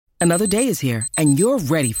Another day is here, and you're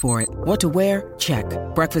ready for it. What to wear? Check.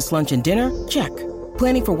 Breakfast, lunch, and dinner? Check.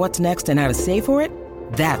 Planning for what's next and how to save for it?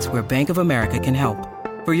 That's where Bank of America can help.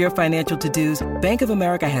 For your financial to-dos, Bank of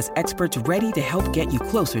America has experts ready to help get you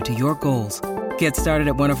closer to your goals. Get started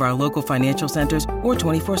at one of our local financial centers or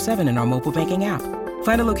 24/7 in our mobile banking app.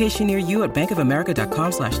 Find a location near you at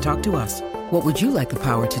bankofamerica.com/talktous. What would you like the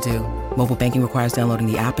power to do? Mobile banking requires downloading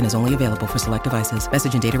the app and is only available for select devices.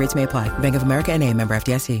 Message and data rates may apply. Bank of America N.A., member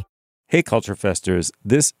FDIC. Hey, Culture Festers.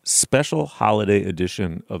 This special holiday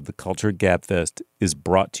edition of the Culture Gabfest is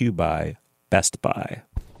brought to you by Best Buy.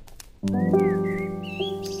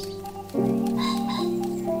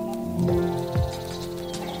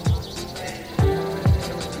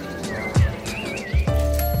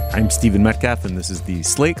 I'm Stephen Metcalf, and this is the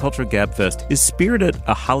Slate Culture Gabfest. Is Spirited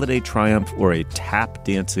a holiday triumph or a tap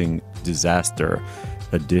dancing disaster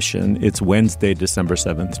edition? It's Wednesday, December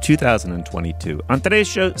 7th, 2022. On today's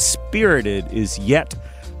show, Spirited is yet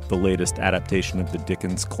the latest adaptation of the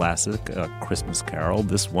Dickens classic, A Christmas Carol.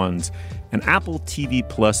 This one's an Apple TV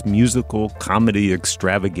Plus musical comedy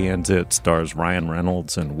extravaganza. It stars Ryan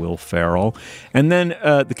Reynolds and Will Ferrell. And then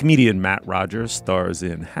the comedian Matt Rogers stars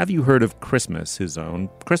in Have You Heard of Christmas?, his own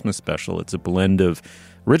Christmas special. It's a blend of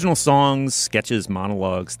original songs, sketches,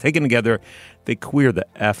 monologues taken together. They queer the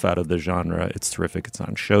F out of the genre. It's terrific. It's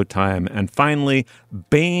on Showtime. And finally,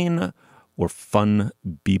 Bane or Fun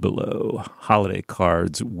Bibelo, holiday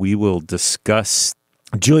cards. We will discuss.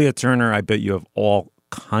 Julia Turner, I bet you have all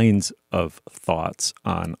kinds of thoughts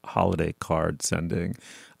on holiday card sending.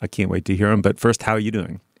 I can't wait to hear them. But first, how are you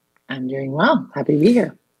doing? I'm doing well. Happy to be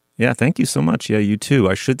here. Yeah, thank you so much. Yeah, you too.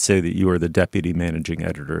 I should say that you are the deputy managing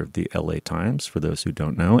editor of the LA Times, for those who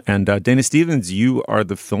don't know. And Dana Stevens, you are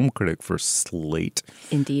the film critic for Slate.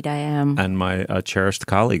 Indeed, I am. And my cherished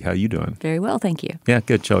colleague. How are you doing? Very well, thank you. Yeah,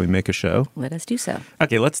 good. Shall we make a show? Let us do so.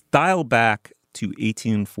 Okay, let's dial back to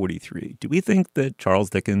 1843. Do we think that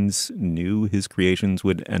Charles Dickens knew his creations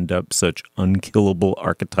would end up such unkillable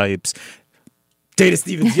archetypes? Dana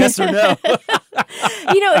Stevens, yes or no?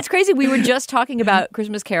 You know, it's crazy. We were just talking about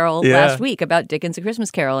Christmas Carol last week, about Dickens' A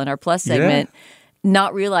Christmas Carol in our Plus segment,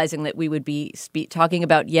 not realizing that we would be talking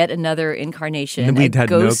about yet another incarnation, a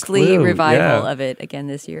ghostly revival of it again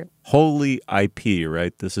this year. Holy IP,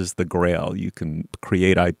 right? This is the grail. You can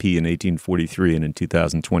create IP in 1843, and in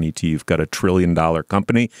 2022, you've got $1 trillion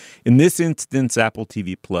company. In this instance, Apple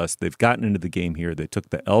TV Plus, they've gotten into the game here. They took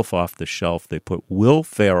the elf off the shelf. They put Will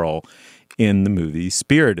Ferrell in the movie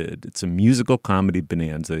Spirited. It's a musical comedy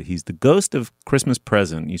bonanza. He's the ghost of Christmas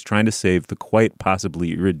Present. He's trying to save the quite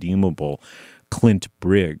possibly irredeemable Clint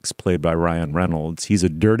Briggs, played by Ryan Reynolds. He's a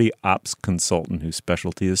dirty ops consultant whose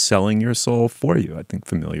specialty is selling your soul for you. I think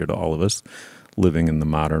familiar to all of us living in the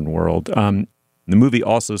modern world. The movie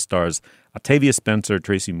also stars Octavia Spencer,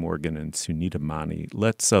 Tracy Morgan, and Sunita Mani.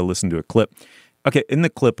 Let's listen to a clip. Okay, in the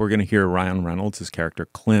clip, we're going to hear Ryan Reynolds, his character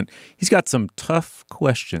Clint. He's got some tough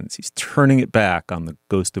questions. He's turning it back on the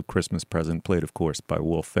ghost of Christmas Present, played, of course, by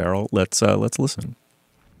Will Ferrell. Let's listen.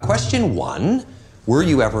 Question 1, were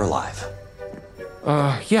you ever alive?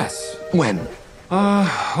 Yes. When?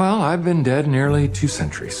 Well, I've been dead nearly 2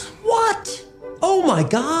 centuries. What? Oh my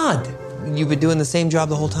God! You've been doing the same job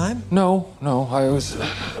the whole time? No, I was,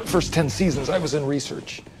 first 10 seasons, I was in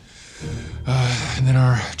research. And then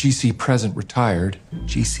our GC president retired.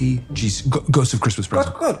 GC? Ghost of Christmas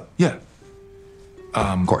Present. Good. Yeah.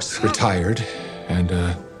 Of course. Retired, and,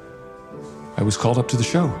 I was called up to the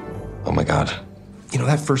show. Oh my God. You know,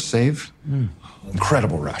 that first save?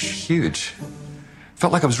 Incredible rush. Huge.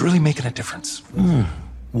 Felt like I was really making a difference.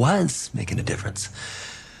 Was making a difference.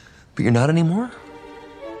 But you're not anymore?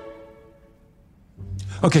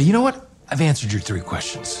 Okay, you know what? I've answered your 3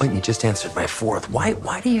 questions. Wait, you just answered my 4th.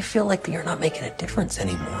 Why do you feel like you're not making a difference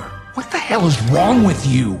anymore? What the hell is wrong with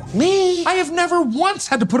you? Me? I have never once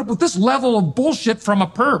had to put up with this level of bullshit from a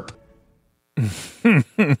perp.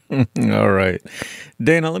 All right.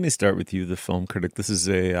 Dana, let me start with you, the film critic. This is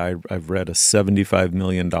I've read a $75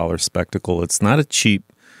 million spectacle. It's not a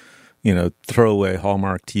cheap, throwaway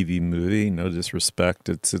Hallmark TV movie. No disrespect.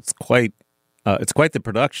 It's quite the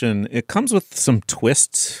production. It comes with some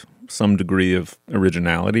twists, some degree of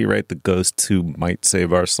originality, right? The ghosts who might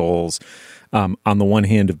save our souls, on the one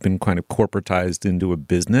hand, have been kind of corporatized into a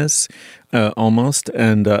business almost.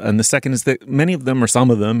 And the second is that many of them, or some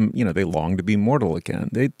of them, they long to be mortal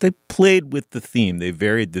again. They played with the theme. They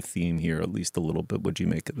varied the theme here at least a little bit. What'd you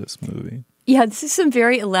make of this movie? Yeah, this is some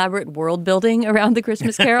very elaborate world building around the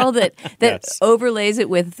Christmas Carol that Yes. overlays it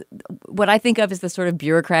with what I think of as the sort of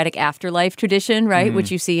bureaucratic afterlife tradition, right? Which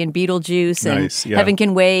you see in Beetlejuice and Nice, yeah. Heaven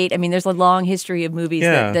Can Wait. I mean, there's a long history of movies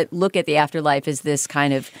that look at the afterlife as this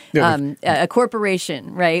kind of a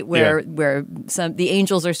corporation, right? Where the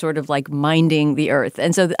angels are sort of like minding the earth.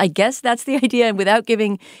 And so I guess that's the idea. And without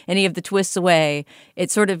giving any of the twists away, it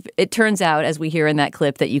turns out, as we hear in that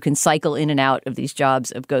clip, that you can cycle in and out of these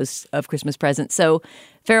jobs of ghosts of Christmas present. So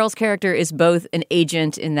Farrell's character is both an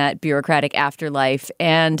agent in that bureaucratic afterlife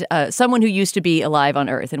and someone who used to be alive on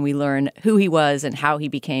Earth. And we learn who he was and how he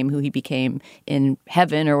became who he became in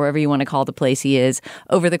heaven, or wherever you want to call the place he is,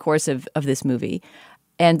 over the course of this movie.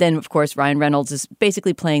 And then, of course, Ryan Reynolds is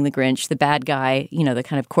basically playing the Grinch, the bad guy, the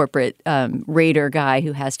kind of corporate raider guy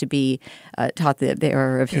who has to be taught the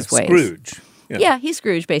error of his ways. Scrooge. Yeah, he's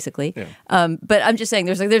Scrooge, basically. Yeah. But I'm just saying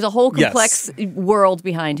there's a whole complex world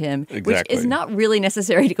behind him, which is not really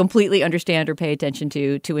necessary to completely understand or pay attention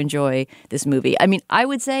to enjoy this movie. I mean, I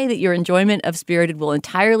would say that your enjoyment of Spirited will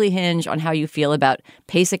entirely hinge on how you feel about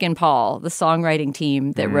Pasek and Paul, the songwriting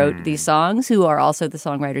team that wrote these songs, who are also the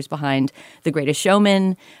songwriters behind The Greatest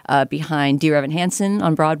Showman, behind Dear Evan Hansen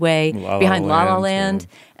on Broadway, behind La La Land.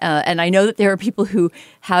 And I know that there are people who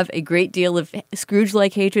have a great deal of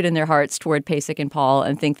Scrooge-like hatred in their hearts toward Pasek and Paul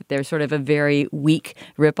and think that they're sort of a very weak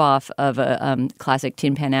ripoff of a classic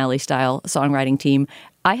Tin Pan Alley-style songwriting team.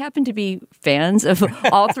 I happen to be fans of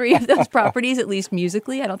all three of those properties, at least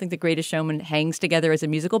musically. I don't think The Greatest Showman hangs together as a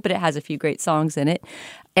musical, but it has a few great songs in it.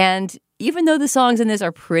 And even though the songs in this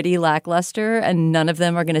are pretty lackluster and none of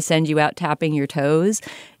them are going to send you out tapping your toes,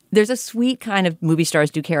 there's a sweet kind of movie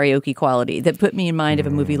stars do karaoke quality that put me in mind of a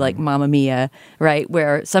movie like Mamma Mia, right?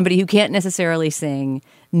 Where somebody who can't necessarily sing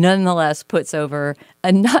nonetheless puts over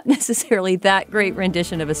a not necessarily that great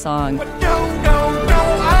rendition of a song. But no,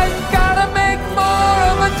 I've gotta make more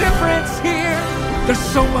of a difference here. There's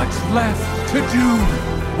so much left to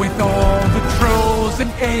do with all the trolls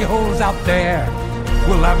and a-holes out there.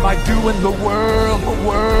 Well, am I doing the world a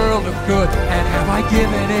world of good? And have I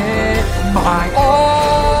given it my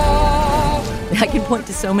all? I can point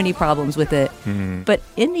to so many problems with it. But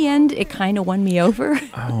in the end, it kind of won me over.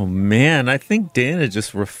 Oh, man. I think Dana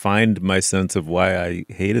just refined my sense of why I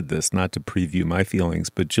hated this, not to preview my feelings.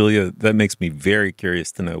 But Julia, that makes me very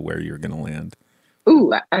curious to know where you're going to land.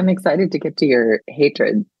 Ooh, I'm excited to get to your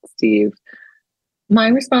hatred, Steve. My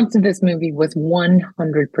response to this movie was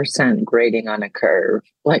 100% grading on a curve.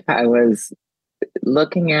 Like, I was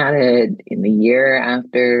looking at it in the year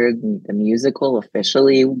after the musical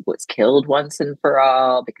officially was killed once and for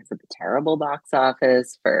all because of the terrible box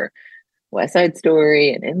office for West Side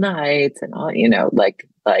Story and In the Heights and all, like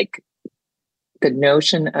the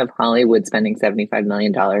notion of Hollywood spending $75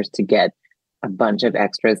 million to get a bunch of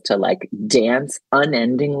extras to like dance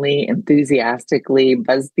unendingly, enthusiastically,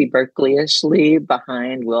 Busby Berkeley-ishly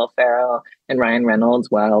behind Will Ferrell and Ryan Reynolds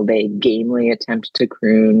while they gamely attempt to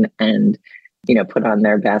croon and, put on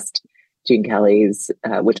their best Gene Kelly's,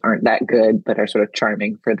 which aren't that good, but are sort of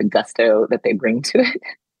charming for the gusto that they bring to it.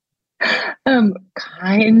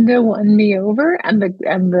 Kind of won me over, and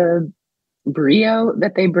the brio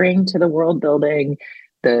that they bring to the world building,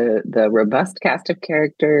 the robust cast of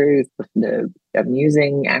characters, the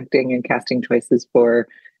amusing acting and casting choices for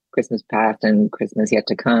Christmas Past and Christmas Yet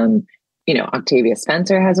to Come. Octavia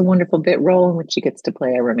Spencer has a wonderful bit role in which she gets to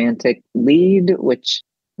play a romantic lead, which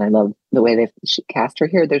I love the way they cast her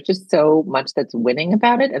here. There's just so much that's winning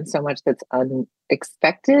about it and so much that's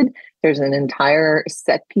unexpected. There's an entire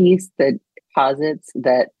set piece that posits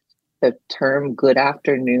that the term good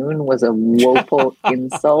afternoon was a woeful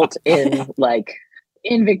insult in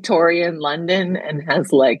Victorian London and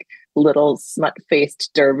has like little smut-faced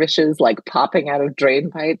dervishes like popping out of drain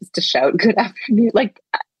pipes to shout good afternoon. Like,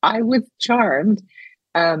 I was charmed.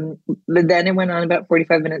 But then it went on about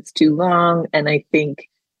 45 minutes too long. And I think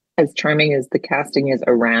as charming as the casting is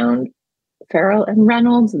around Farrell and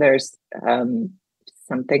Reynolds, there's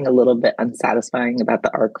something a little bit unsatisfying about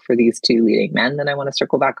the arc for these two leading men that I want to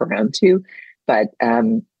circle back around to. But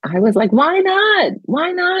I was like, why not?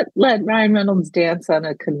 Why not let Ryan Reynolds dance on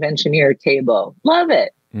a conventioneer table? Love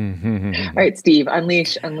it. All right, Steve,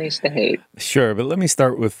 unleash the hate. Sure, but let me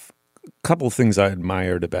start with a couple of things I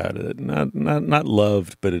admired about it. Not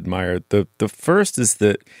loved, but admired. The first is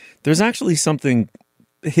that there's actually something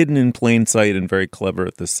hidden in plain sight and very clever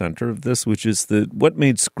at the center of this, which is that what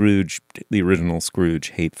made Scrooge, the original Scrooge,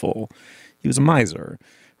 hateful. He was a miser,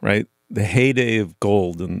 right? The heyday of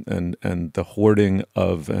gold and the hoarding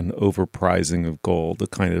of and overprizing of gold, the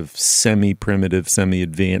kind of semi-primitive,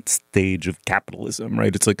 semi-advanced stage of capitalism,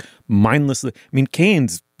 right? It's like mindlessly. I mean,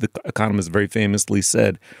 Keynes the economist very famously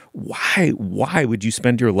said, why would you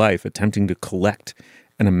spend your life attempting to collect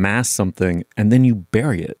and amass something and then you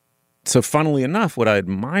bury it? So funnily enough, what I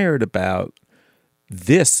admired about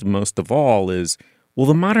this most of all is, well,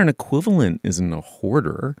 the modern equivalent isn't a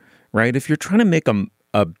hoarder, right? If you're trying to make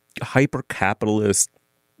a hyper-capitalist,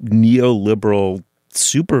 neoliberal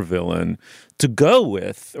supervillain to go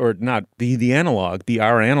with, or not be the analog, be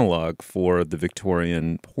our analog for the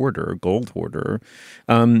Victorian hoarder, gold hoarder,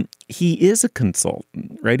 he is a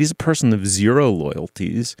consultant, right? He's a person of zero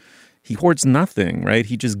loyalties. He hoards nothing, right?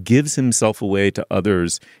 He just gives himself away to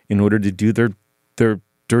others in order to do their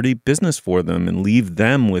dirty business for them and leave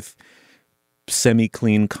them with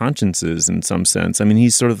semi-clean consciences in some sense. I mean,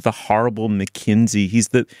 he's sort of the horrible McKinsey. He's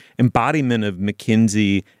the embodiment of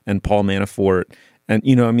McKinsey and Paul Manafort. And,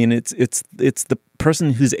 you know, I mean, it's the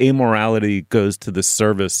person whose amorality goes to the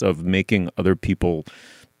service of making other people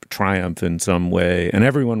triumph in some way. And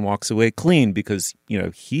everyone walks away clean because, you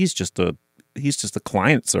know, he's just a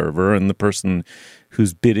client server, and the person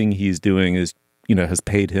whose bidding he's doing is, you know, has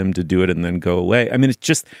paid him to do it and then go away. I mean,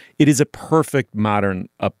 it is a perfect modern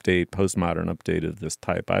update, postmodern update of this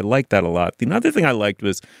type. I like that a lot. The other thing I liked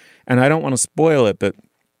was, and I don't want to spoil it, but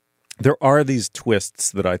there are these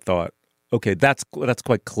twists that I thought, okay, that's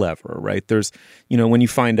quite clever, right? There's, you know, when you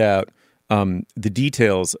find out the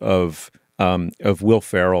details of Will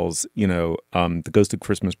Ferrell's, you know, The Ghost of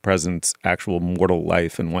Christmas Present's actual mortal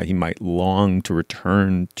life and why he might long to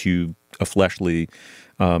return to a fleshly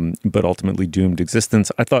but ultimately doomed existence.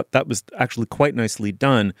 I thought that was actually quite nicely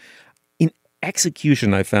done. In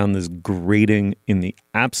execution, I found this grating in the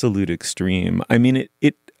absolute extreme. I mean,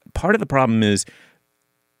 it part of the problem is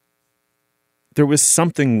there was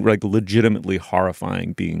something like legitimately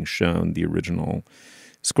horrifying being shown the original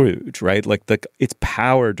Scrooge, right? Like its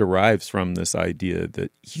power derives from this idea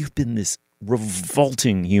that you've been this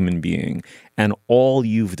revolting human being and all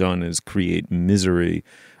you've done is create misery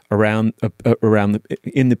in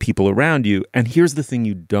the people around you. And here's the thing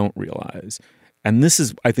you don't realize. And this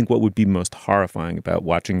is, I think, what would be most horrifying about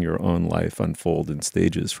watching your own life unfold in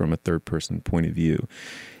stages from a third person point of view.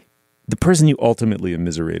 The person you ultimately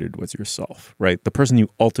immiserated was yourself, right? The person you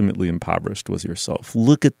ultimately impoverished was yourself.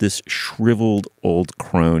 Look at this shriveled old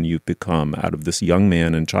crone you've become out of this young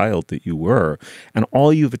man and child that you were. And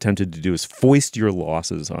all you've attempted to do is foist your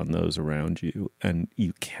losses on those around you. And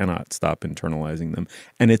you cannot stop internalizing them.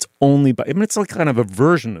 And it's only it's like kind of a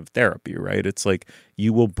version of therapy, right? It's like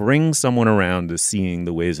you will bring someone around to seeing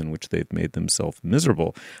the ways in which they've made themselves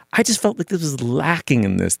miserable. I just felt like this was lacking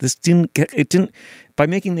in this. By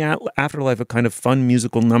making the afterlife a kind of fun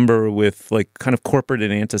musical number with like kind of corporate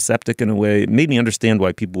and antiseptic in a way, it made me understand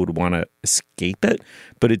why people would want to escape it,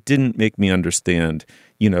 but it didn't make me understand,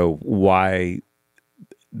 you know, why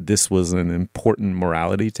this was an important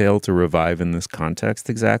morality tale to revive in this context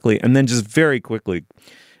exactly. And then just very quickly,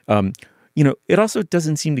 you know, it also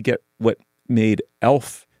doesn't seem to get what made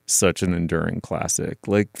Elf such an enduring classic.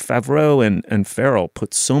 Like Favreau and Farrell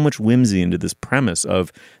put so much whimsy into this premise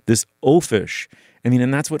of this oafish. I mean,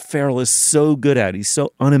 and that's what Farrell is so good at. He's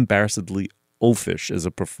so unembarrassedly oafish as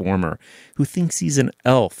a performer who thinks he's an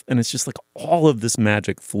elf. And it's just like all of this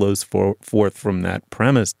magic flows forth from that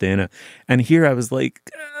premise, Dana. And here I was like,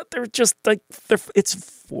 they're just like, it's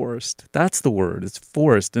forced. That's the word. It's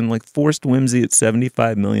forced. And like forced whimsy at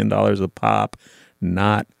 $75 million a pop,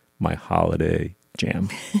 not my holiday jam.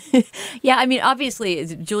 Yeah, I mean, obviously,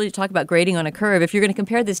 Julie talked about grading on a curve. If you're going to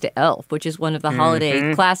compare this to Elf, which is one of the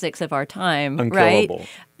holiday classics of our time, Unkillable. Right?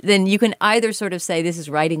 Then you can either sort of say this is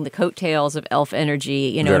riding the coattails of Elf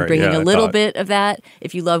energy, you know, and bringing a little bit of that.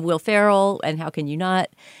 If you love Will Ferrell, and how can you not?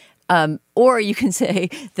 Or you can say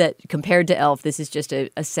that compared to Elf, this is just a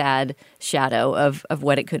sad shadow of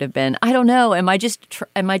what it could have been. I don't know. Am I just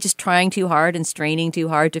trying too hard and straining too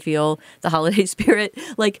hard to feel the holiday spirit?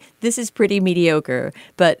 Like, this is pretty mediocre,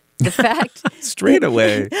 but the fact straight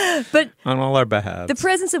away, but on all our behalf, the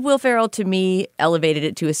presence of Will Ferrell to me elevated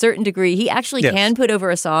it to a certain degree. He actually can put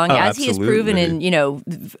over a song, as he has proven in, you know,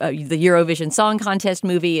 the Eurovision Song Contest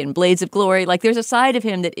movie and Blades of Glory. Like, there's a side of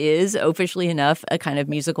him that is, officially enough, a kind of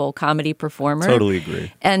musical comedy performer. Totally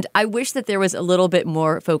agree. And I wish that there was a little bit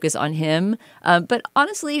more focus on him. But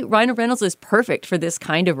honestly, Ryan Reynolds is perfect for this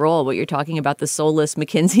kind of role. What you're talking about, the soulless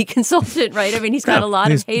McKinsey consultant, right? I mean, he's got a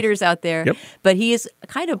lot of haters out there, but he is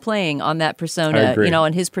kind of playing on that persona, you know,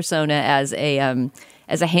 on his persona as a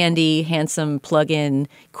handy, handsome, plug-in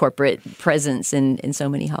corporate presence in so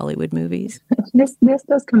many Hollywood movies. This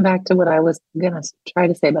does come back to what I was going to try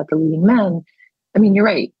to say about the leading men. I mean, you're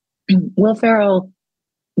right. Will Ferrell,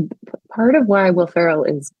 part of why Will Ferrell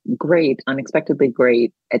is great, unexpectedly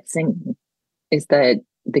great at singing, is that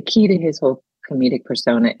the key to his whole comedic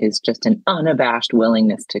persona is just an unabashed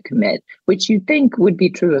willingness to commit, which you'd think would be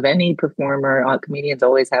true of any performer. Comedians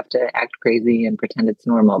always have to act crazy and pretend it's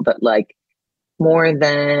normal, but like more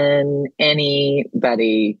than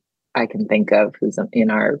anybody I can think of who's in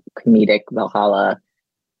our comedic Valhalla,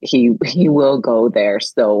 he will go there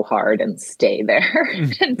so hard and stay there.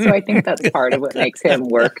 And so I think that's part of what makes him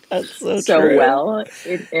work so well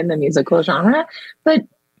in the musical genre. But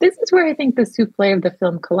this is where I think the souffle of the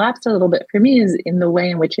film collapsed a little bit for me, is in the way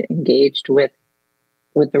in which it engaged with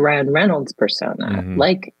the Ryan Reynolds persona. Mm-hmm.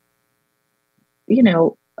 Like, you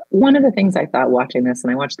know, one of the things I thought watching this,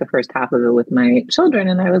 and I watched the first half of it with my children,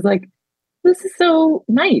 and I was like, this is so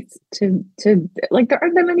nice to like, there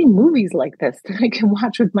aren't that many movies like this that I can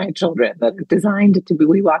watch with my children that are designed to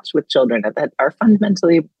be watched with children, that are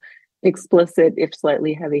fundamentally explicit, if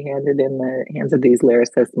slightly heavy-handed in the hands of these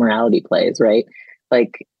lyricist morality plays, right?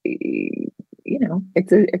 Like, you know,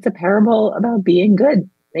 it's a parable about being good,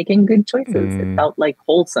 making good choices. It felt like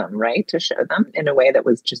wholesome, right? To show them in a way that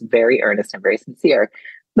was just very earnest and very sincere.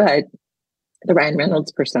 But the Ryan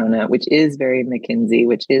Reynolds persona, which is very McKinsey,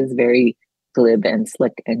 which is very glib and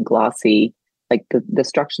slick and glossy, like the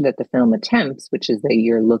structure that the film attempts, which is that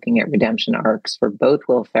you're looking at redemption arcs for both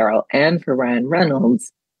Will Ferrell and for Ryan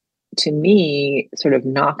Reynolds, to me, sort of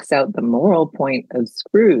knocks out the moral point of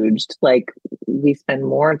Scrooged. Like, we spend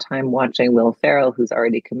more time watching Will Ferrell, who's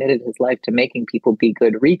already committed his life to making people be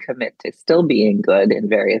good, recommit to still being good in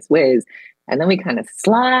various ways. And then we kind of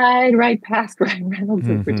slide right past Ryan Reynolds'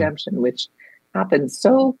 redemption, which happens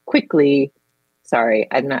so quickly. Sorry,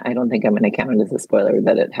 I don't think I'm going to count it as a spoiler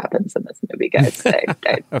that it happens in this movie, guys. I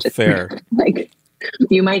just, fair. Like,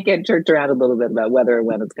 you might get jerked around a little bit about whether or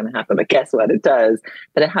when it's going to happen, but guess what? It does.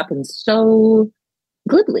 But it happens so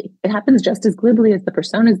glibly. It happens just as glibly as the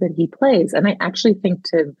personas that he plays. And I actually think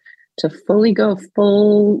to fully go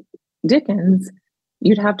full Dickens,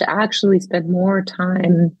 you'd have to actually spend more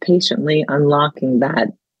time patiently unlocking that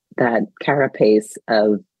carapace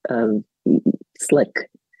of slick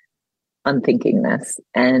unthinkingness.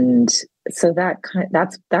 And so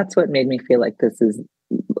that's what made me feel like this is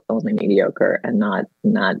only mediocre and not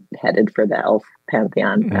headed for the elf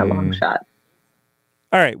pantheon by a long shot.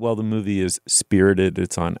 All right. Well, the movie is Spirited.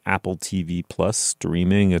 It's on Apple TV Plus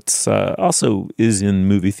streaming. It's also is in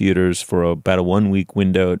movie theaters for about a 1 week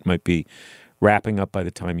window. It might be wrapping up by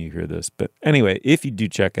the time you hear this. But anyway, if you do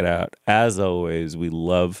check it out, as always, we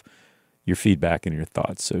love your feedback and your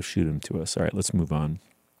thoughts. So shoot them to us. All right, let's move on.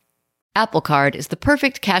 Apple Card is the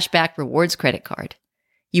perfect cashback rewards credit card.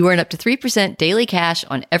 You earn up to 3% daily cash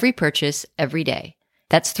on every purchase every day.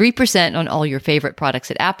 That's 3% on all your favorite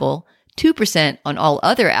products at Apple, 2% on all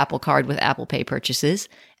other Apple Card with Apple Pay purchases,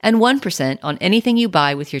 and 1% on anything you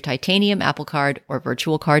buy with your titanium Apple Card or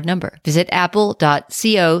virtual card number. Visit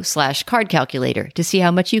apple.co/card calculator to see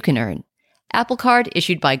how much you can earn. Apple Card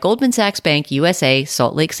issued by Goldman Sachs Bank USA,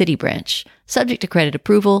 Salt Lake City branch. Subject to credit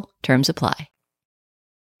approval. Terms apply.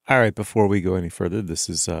 All right, before we go any further, this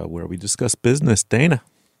is where we discuss business. Dana,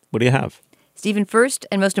 what do you have? Stephen, first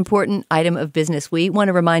and most important item of business, we want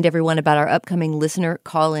to remind everyone about our upcoming listener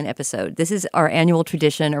call-in episode. This is our annual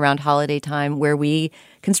tradition around holiday time where we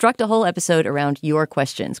construct a whole episode around your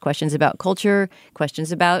questions about culture,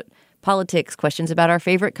 questions about politics, questions about our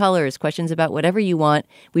favorite colors, questions about whatever you want.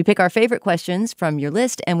 We pick our favorite questions from your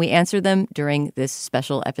list and we answer them during this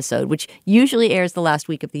special episode, which usually airs the last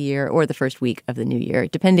week of the year or the first week of the new year,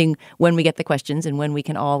 depending when we get the questions and when we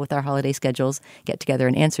can all, with our holiday schedules, get together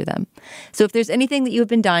and answer them. So if there's anything that you have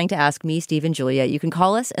been dying to ask me, Steve and Julia, you can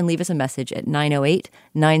call us and leave us a message at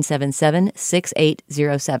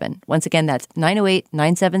 908-977-6807. Once again, that's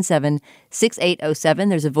 908-977-6807.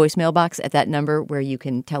 There's a voicemail box at that number where you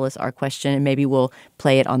can tell us our question and maybe we'll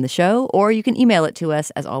play it on the show, or you can email it to us,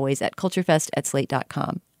 as always, at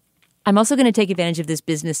culturefest@slate.com. I'm also going to take advantage of this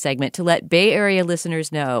business segment to let Bay Area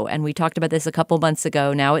listeners know, and we talked about this a couple months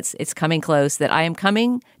ago, now it's coming close, that I am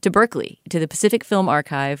coming to Berkeley, to the Pacific Film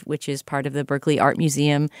Archive, which is part of the Berkeley Art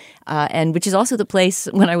Museum, and which is also the place,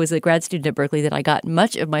 when I was a grad student at Berkeley, that I got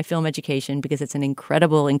much of my film education, because it's an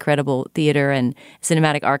incredible, incredible theater and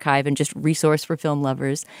cinematic archive and just resource for film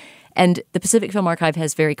lovers. And the Pacific Film Archive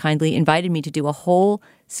has very kindly invited me to do a whole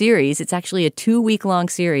series. It's actually a 2-week-long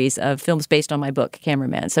series of films based on my book,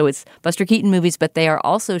 Cameraman. So it's Buster Keaton movies, but they are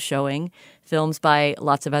also showing films by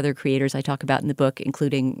lots of other creators I talk about in the book,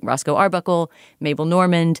 including Roscoe Arbuckle, Mabel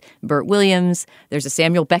Normand, Burt Williams. There's a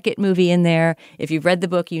Samuel Beckett movie in there. If you've read the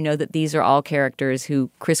book, you know that these are all characters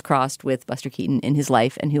who crisscrossed with Buster Keaton in his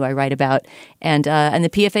life and who I write about. And the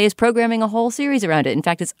PFA is programming a whole series around it. In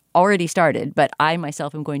fact, it's already started, but I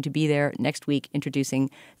myself am going to be there next week introducing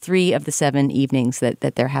 3 of the 7 evenings that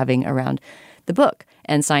they're having around the book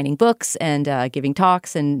and signing books and giving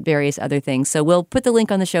talks and various other things. So we'll put the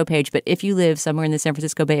link on the show page. But if you live somewhere in the San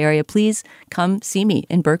Francisco Bay Area, please come see me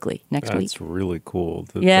in Berkeley next week. That's really cool.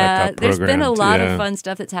 There's been a lot of fun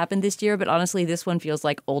stuff that's happened this year, but honestly, this one feels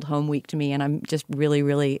like old home week to me. And I'm just really,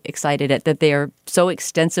 really excited that they are so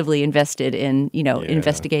extensively invested in,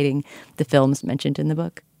 investigating the films mentioned in the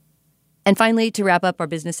book. And finally, to wrap up our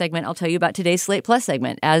business segment, I'll tell you about today's Slate Plus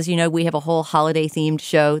segment. As you know, we have a whole holiday-themed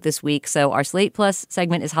show this week, so our Slate Plus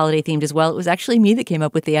segment is holiday-themed as well. It was actually me that came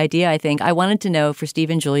up with the idea, I think. I wanted to know, for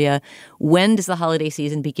Steve and Julia, when does the holiday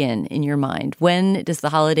season begin in your mind? When does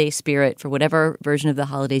the holiday spirit, for whatever version of the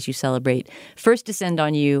holidays you celebrate, first descend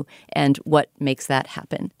on you, and what makes that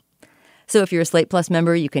happen? So if you're a Slate Plus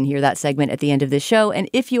member, you can hear that segment at the end of this show. And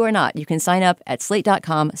if you are not, you can sign up at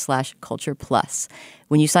slate.com/cultureplus.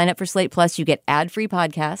 When you sign up for Slate Plus, you get ad-free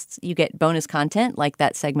podcasts, you get bonus content like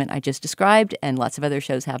that segment I just described, and lots of other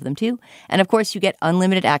shows have them too. And of course, you get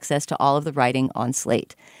unlimited access to all of the writing on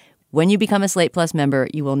Slate. When you become a Slate Plus member,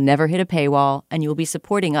 you will never hit a paywall, and you will be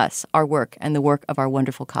supporting us, our work, and the work of our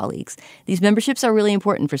wonderful colleagues. These memberships are really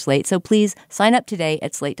important for Slate, so please sign up today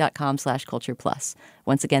at slate.com/cultureplus.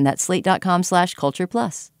 Once again, that's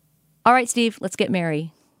slate.com/cultureplus. All right, Steve, let's get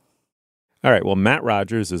merry. All right, well, Matt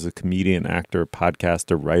Rogers is a comedian, actor,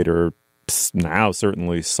 podcaster, writer, now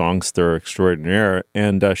certainly songster extraordinaire,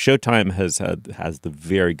 and Showtime has the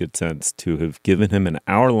very good sense to have given him an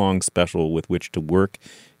hour-long special with which to work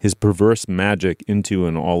his perverse magic into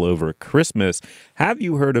and all over Christmas. Have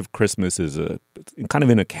You Heard of Christmas is a kind of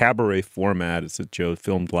in a cabaret format. It's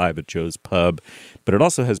filmed live at Joe's Pub, but it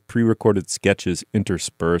also has pre-recorded sketches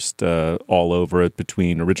interspersed all over it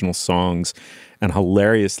between original songs and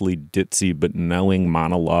hilariously ditzy but knowing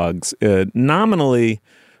monologues. Nominally,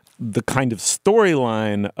 the kind of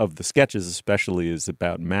storyline of the sketches especially is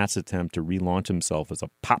about Matt's attempt to relaunch himself as a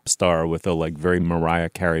pop star with a very Mariah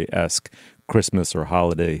Carey-esque Christmas or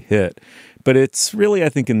holiday hit. But it's really, I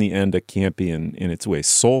think, in the end, a campy and, in its way,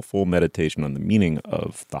 soulful meditation on the meaning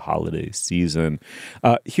of the holiday season.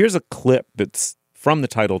 Here's a clip that's from the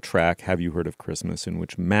title track, Have You Heard of Christmas?, in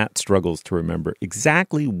which Matt struggles to remember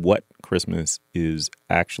exactly what Christmas is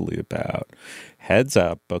actually about. Heads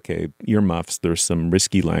up, okay, earmuffs, there's some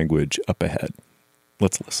risky language up ahead.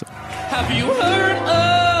 Let's listen. Have you heard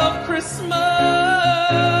of Christmas?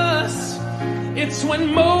 It's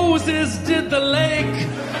when Moses did the lake.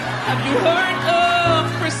 Have you heard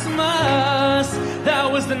of Christmas?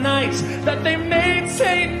 That was the night that they made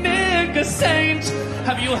Saint Nick a saint.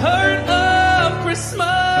 Have you heard of Christmas?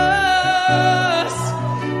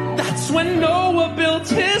 That's when Noah built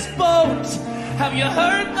his boat. Have you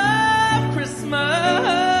heard of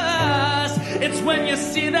Christmas? It's when you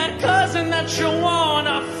see that cousin that you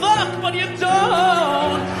wanna fuck, but you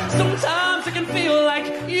don't. Sometimes it can feel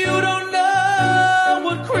like you don't know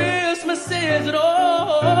what Christmas is at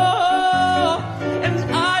all. And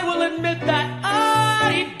I will admit that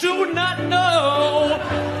I do not know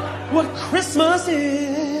what Christmas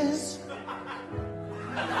is.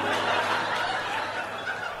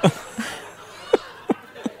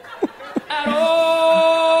 At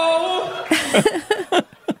all.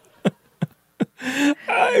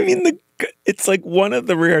 I mean, it's like one of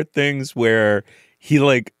the rare things where he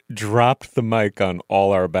dropped the mic on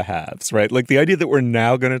all our behalves, right? Like the idea that we're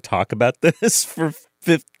now going to talk about this for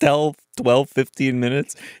 12, 15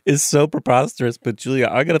 minutes is so preposterous. But Julia,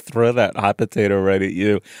 I got to throw that hot potato right at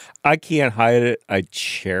you. I can't hide it. I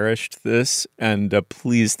cherished this. And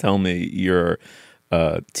please tell me you're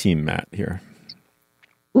Team Matt here.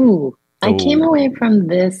 Ooh, I came away from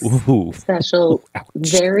this special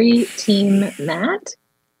very Team Matt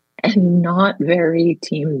and not very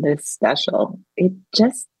Team this special. It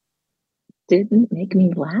just didn't make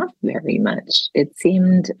me laugh very much. It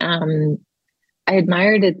seemed, I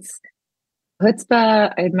admired its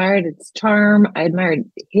chutzpah, I admired its charm, I admired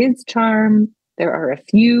his charm. There are a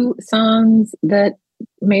few songs that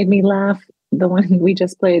made me laugh. The one we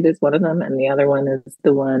just played is one of them, and the other one is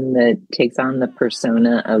the one that takes on the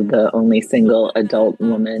persona of the only single adult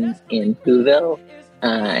woman in Whoville.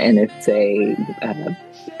 And it's a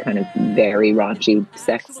kind of very raunchy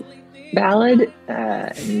sex ballad,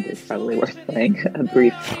 and it's probably worth playing a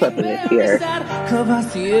brief clip of it here.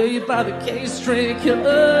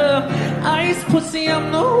 Ice pussy,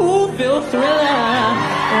 I'm the Whoville Thriller.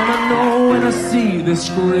 And I know when I see this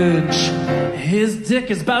Grinch, his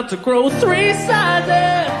dick is about to grow 3 sizes.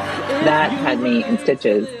 That had me in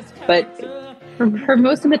stitches. But for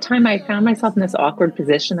most of the time, I found myself in this awkward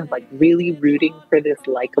position of like really rooting for this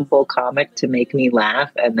likable comic to make me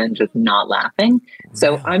laugh and then just not laughing.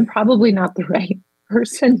 So I'm probably not the right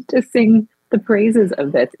person to sing the praises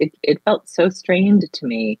of this. It felt so strained to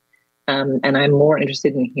me. And I'm more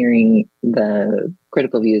interested in hearing the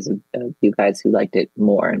critical views of you guys who liked it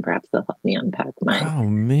more, and perhaps they'll help me unpack my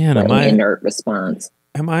inert response.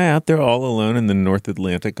 Am I out there all alone in the North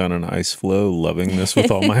Atlantic on an ice floe, loving this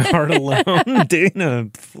with all my heart alone? Dana,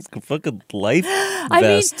 fucking life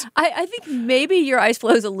vest. I think maybe your ice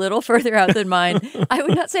floe is a little further out than mine. I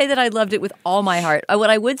would not say that I loved it with all my heart. What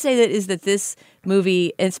I would say is that this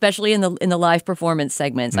movie, especially in the live performance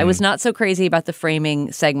segments, I was not so crazy about the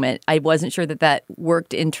framing segment. I wasn't sure that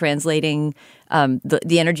worked in translating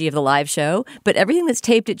the energy of the live show. But everything that's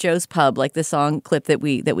taped at Joe's Pub, like the song clip that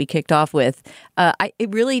we kicked off with, it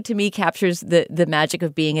really, to me, captures the magic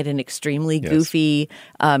of being at an extremely goofy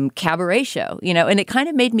cabaret show. And it kind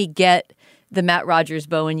of made me get the Matt Rogers,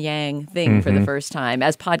 Bowen Yang thing for the first time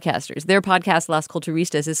as podcasters. Their podcast, Las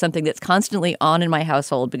Culturistas, is something that's constantly on in my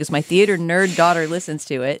household because my theater nerd daughter listens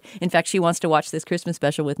to it. In fact, she wants to watch this Christmas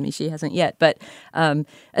special with me. She hasn't yet. But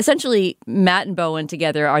essentially, Matt and Bowen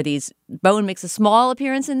together are these... Bowen makes a small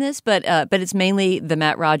appearance in this, but it's mainly the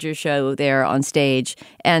Matt Rogers show there on stage.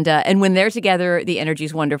 And when they're together, the energy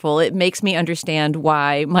is wonderful. It makes me understand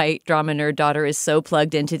why my drama nerd daughter is so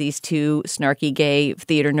plugged into these two snarky gay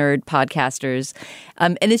theater nerd podcasters.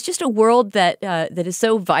 And it's just a world that is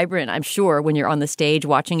so vibrant, I'm sure, when you're on the stage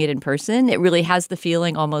watching it in person. It really has the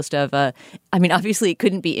feeling almost of obviously it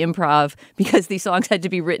couldn't be improv because these songs had to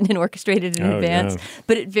be written and orchestrated in advance. Yeah.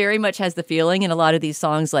 But it very much has the feeling in a lot of these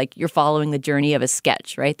songs like you're following the journey of a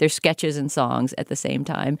sketch, right? There's sketches and songs at the same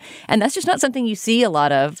time. And that's just not something you see a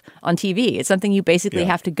lot of on TV. It's something you basically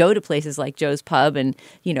have to go to places like Joe's Pub and,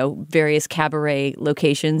 various cabaret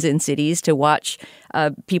locations in cities to watch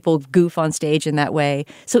people goof on stage in that way.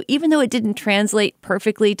 So even though it didn't translate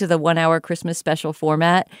perfectly to the 1-hour Christmas special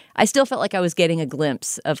format, I still felt like I was getting a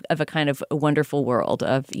glimpse of a kind of a wonderful world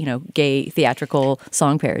of, gay theatrical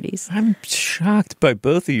song parodies. I'm shocked by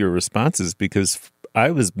both of your responses because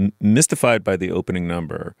I was mystified by the opening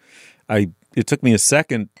number. It took me a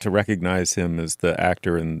second to recognize him as the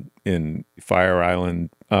actor in Fire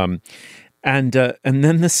Island, and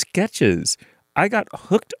then the sketches. I got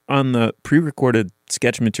hooked on the pre-recorded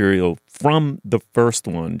sketch material from the first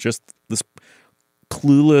one. Just this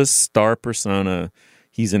clueless star persona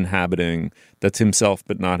he's inhabiting that's himself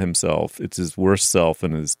but not himself. It's his worst self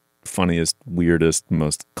and his funniest, weirdest,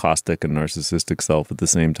 most caustic and narcissistic self at the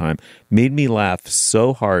same time. Made me laugh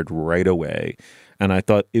so hard right away. And I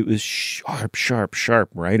thought it was sharp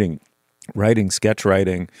writing, sketch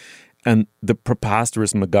writing. And the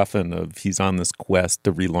preposterous MacGuffin of he's on this quest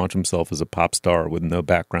to relaunch himself as a pop star with no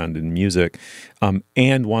background in music,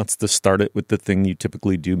 and wants to start it with the thing you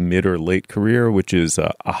typically do mid or late career, which is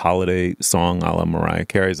a holiday song a la Mariah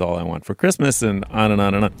Carey's All I Want for Christmas, and on and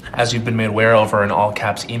on and on. As you've been made aware over an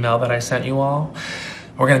all-caps email that I sent you all,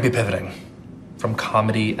 we're going to be pivoting from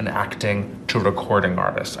comedy and acting to recording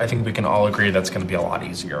artists. I think we can all agree that's going to be a lot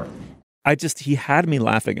easier. He had me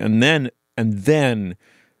laughing, and then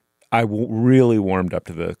I really warmed up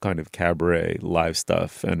to the kind of cabaret live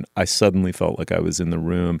stuff, and I suddenly felt like I was in the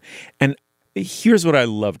room. And here's what I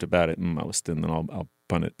loved about it most, and then I'll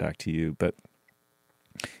bun it back to you. But,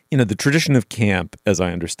 the tradition of camp, as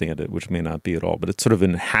I understand it, which may not be at all, but it's sort of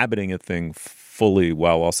inhabiting a thing fully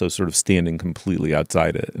while also sort of standing completely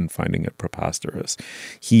outside it and finding it preposterous.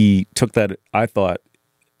 He took that, I thought,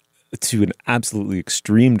 to an absolutely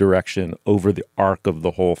extreme direction over the arc of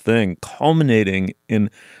the whole thing, culminating in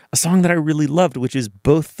a song that I really loved, which is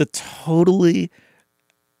both the totally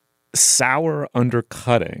sour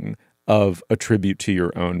undercutting of a tribute to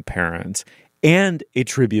your own parents and a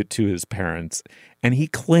tribute to his parents. And he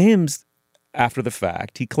claims after the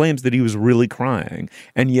fact, he claims that he was really crying,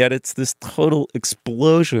 and yet it's this total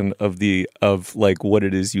explosion of what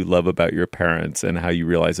it is you love about your parents and how you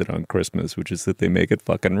realize it on Christmas, which is that they make it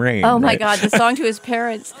fucking rain. Oh my God, the song to his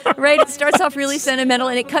parents, right? It starts off really sentimental,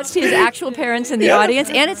 and it cuts to his actual parents in the audience,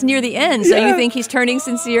 and it's near the end, so you think he's turning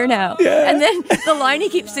sincere now. Yeah. And then the line he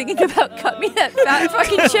keeps singing about, cut me that fat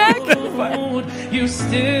fucking check. You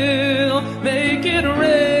still make it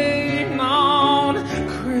rain on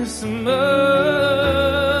Christmas.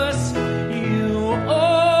 You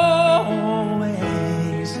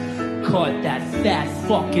that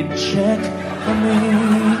fucking check for me.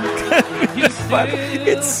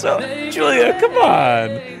 It's so... Julia, come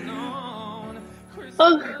on.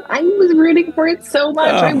 Oh, I was rooting for it so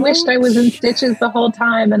much. I wished I was in stitches the whole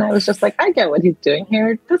time. And I was just like, I get what he's doing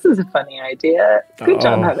here. This is a funny idea. Good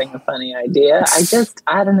job having a funny idea.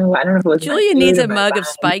 I don't know. I don't know if it was... Julia needs a mug of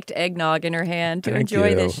spiked eggnog in her hand to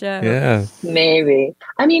enjoy this show. Yeah. Maybe.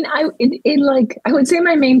 I mean, I would say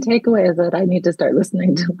my main takeaway is that I need to start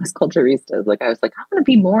listening to Las Culturistas. Like, I was like, I want to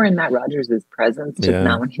be more in Matt Rogers' presence, just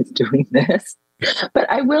not when he's doing this. But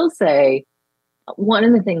I will say, one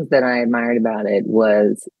of the things that I admired about it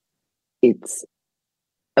was its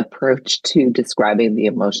approach to describing the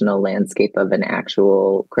emotional landscape of an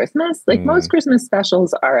actual Christmas. Like most Christmas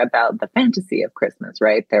specials are about the fantasy of Christmas,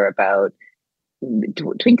 right? They're about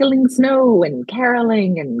twinkling snow and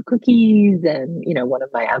caroling and cookies. And, you know, one of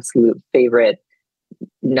my absolute favorite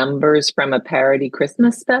numbers from a parody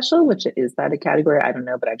Christmas special, which is that a category? I don't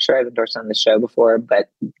know, but I'm sure I've endorsed on the show before. But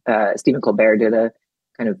Stephen Colbert did a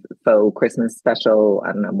kind of faux Christmas special,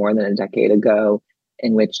 I don't know, more than a decade ago,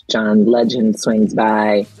 in which John Legend swings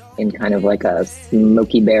by in kind of like a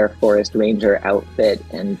Smokey Bear Forest Ranger outfit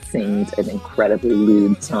and sings an incredibly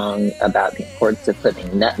lewd song about the importance of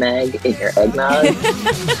putting nutmeg in your eggnog. Girl,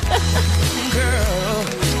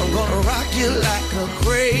 I'm gonna rock you like a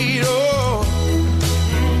cradle.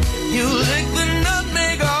 You lick the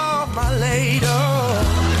nutmeg off my ladle.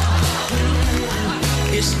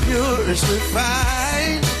 It's pure, it's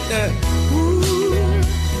refined. Ooh, and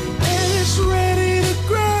it's ready to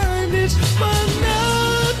grind. It's my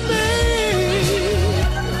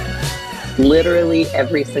nutmeg. Literally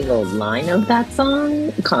every single line of that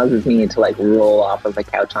song causes me to like roll off of the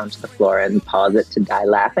couch onto the floor and pause it to die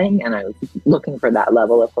laughing. And I was looking for that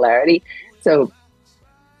level of hilarity. So,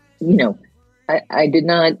 you know, I did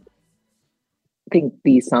not think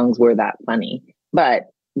these songs were that funny,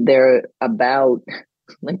 but they're about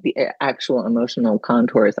like the actual emotional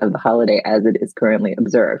contours of the holiday as it is currently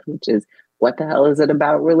observed, which is, what the hell is it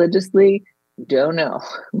about religiously? Don't know.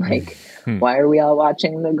 Like, why are we all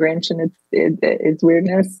watching The Grinch and its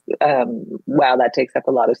weirdness? Wow, that takes up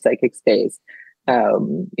a lot of psychic space.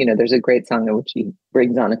 You know, there's a great song in which he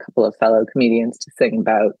brings on a couple of fellow comedians to sing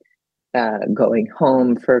about going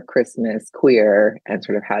home for Christmas queer and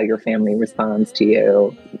sort of how your family responds to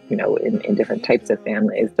you, you know, in different types of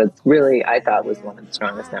families. That's really, I thought, was one of the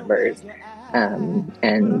strongest numbers.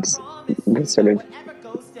 And the sort of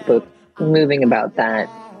both moving about that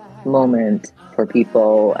moment for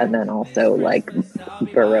people and then also like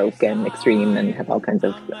Baroque and extreme and have all kinds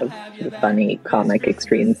of funny comic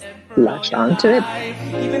extremes latched onto it.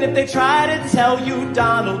 Even if they try to tell you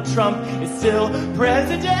Donald Trump is still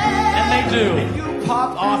president, and they do, and you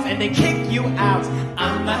pop off and they kick you out,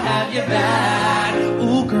 I'ma have you back.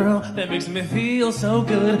 Ooh, girl, that makes me feel so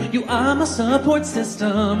good. You are my support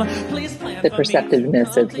system. Please plan the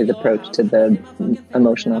perceptiveness of his approach to the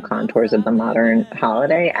emotional contours of the modern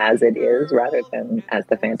holiday as it is, rather than as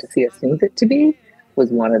the fantasy assumes it to be,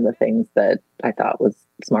 was one of the things that I thought was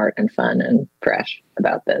smart and fun and fresh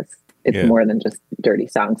about this. It's more than just dirty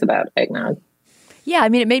songs about eggnog. Yeah, I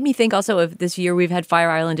mean, it made me think also of this year we've had Fire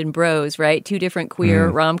Island and Bros, right? Two different queer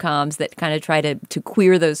rom-coms that kind of try to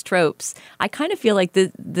queer those tropes. I kind of feel like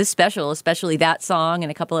this special, especially that song and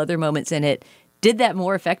a couple other moments in it, did that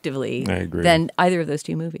more effectively than either of those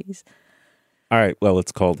two movies. All right, well,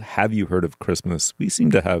 it's called Have You Heard of Christmas? We seem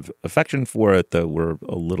to have affection for it, though we're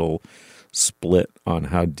a little split on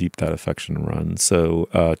how deep that affection runs. So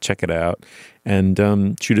check it out and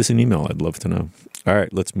shoot us an email. I'd love to know. All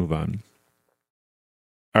right, let's move on.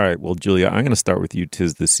 All right, well, Julia, I'm going to start with you.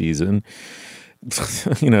 'Tis the Season.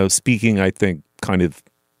 You know, speaking, I think, kind of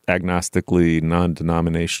agnostically,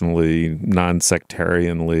 non-denominationally,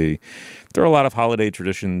 non-sectarianly, there are a lot of holiday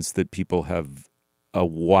traditions that people have a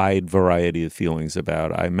wide variety of feelings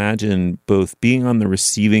about. I imagine both being on the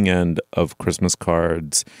receiving end of Christmas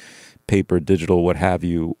cards, paper, digital, what have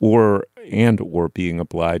you, or being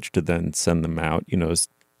obliged to then send them out, you know,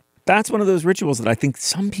 that's one of those rituals that I think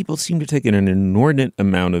some people seem to take in an inordinate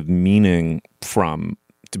amount of meaning from,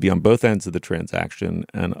 to be on both ends of the transaction,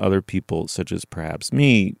 and other people, such as perhaps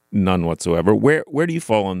me, none whatsoever. Where do you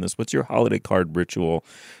fall on this? What's your holiday card ritual?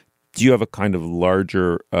 Do you have a kind of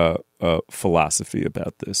larger philosophy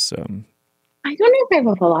about this? I don't know if I have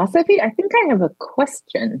a philosophy. I think I have a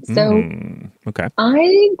question. So okay.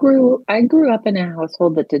 I grew up in a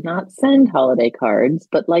household that did not send holiday cards,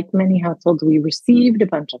 but like many households, we received a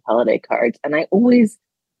bunch of holiday cards. And I always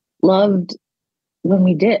loved when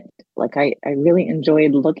we did. Like I really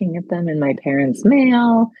enjoyed looking at them in my parents'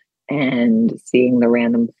 mail and seeing the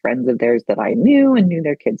random friends of theirs that I knew and knew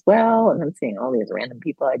their kids well, and then seeing all these random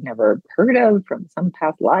people I'd never heard of from some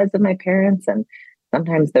past lives of my parents. And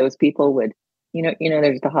sometimes those people would,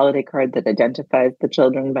 there's the holiday card that identifies the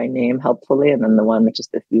children by name helpfully, and then the one that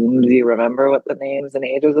just assumes you remember what the names and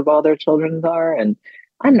ages of all their children are. And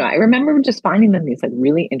I don't know, I remember just finding them these like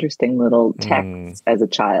really interesting little texts as a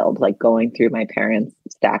child, like going through my parents'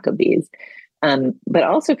 stack of these. But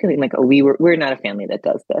also feeling like, we're not a family that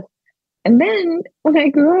does this. And then when I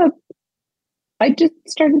grew up, I just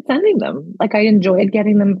started sending them. Like, I enjoyed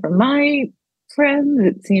getting them from my friends.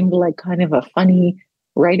 It seemed like kind of a funny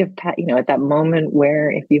rite of passage, at that moment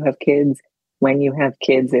where if you have kids, when you have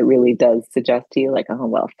kids, it really does suggest to you like, oh,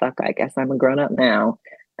 well, fuck, I guess I'm a grown up now.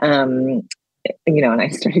 And I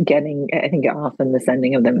started getting, I think often the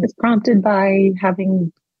sending of them is prompted by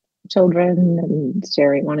having children and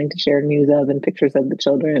wanting to share news of and pictures of the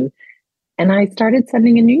children. And I started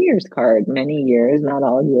sending a New Year's card many years, not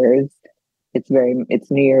all years. It's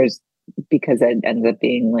New Year's because it ends up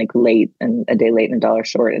being like late and a day late and $1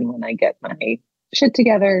 short. And when I get my shit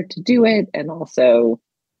together to do it. And also,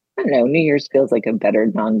 I don't know, New Year's feels like a better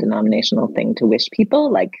non-denominational thing to wish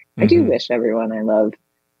people. Like I do wish everyone I love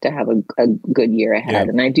to have a good year ahead. Yeah.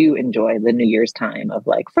 And I do enjoy the New Year's time of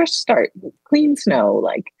like fresh start, clean snow,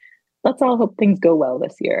 like let's all hope things go well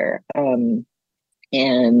this year.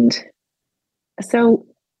 And so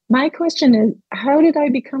my question is, how did I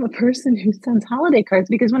become a person who sends holiday cards?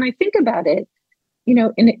 Because when I think about it,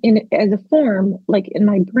 in as a form, like in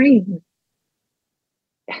my brain,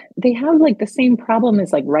 they have like the same problem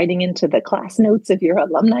as like writing into the class notes of your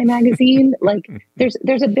alumni magazine. Like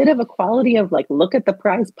there's a bit of a quality of like, look at the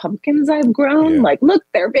prize pumpkins I've grown. Yeah. Like, look,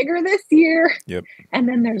 they're bigger this year. Yep. And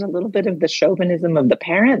then there's a little bit of the chauvinism of the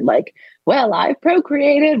parent. Like, well, I've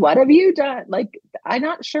procreated. What have you done? Like, I'm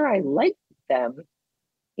not sure I like them,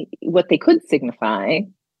 what they could signify,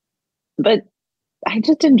 but I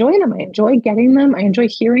just enjoy them. I enjoy getting them. I enjoy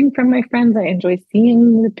hearing from my friends. I enjoy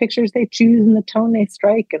seeing the pictures they choose and the tone they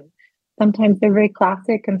strike. And sometimes they're very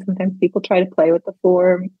classic and sometimes people try to play with the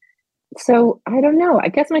form. So I don't know. I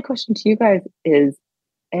guess my question to you guys is,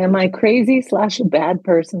 am I crazy / a bad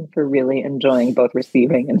person for really enjoying both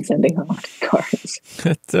receiving and sending holiday cards?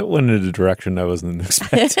 That went in a direction I wasn't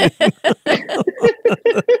expecting.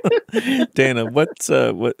 Dana,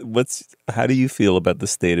 how do you feel about the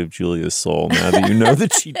state of Julia's soul now that you know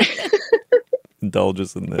that she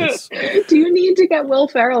indulges in this? Do you need to get Will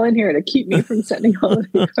Ferrell in here to keep me from sending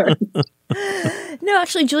holiday cards? No,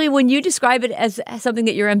 actually, Julia, when you describe it as something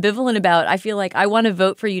that you're ambivalent about, I feel like I want to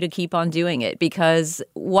vote for you to keep on doing it, because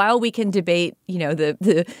while we can debate,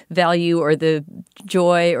 the value or the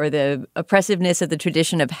joy or the oppressiveness of the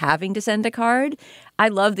tradition of having to send a card, I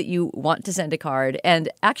love that you want to send a card. And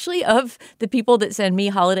actually, of the people that send me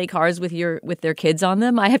holiday cards with their kids on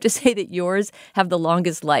them, I have to say that yours have the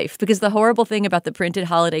longest life, because the horrible thing about the printed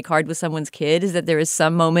holiday card with someone's kid is that there is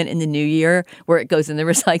some moment in the new year where it goes in the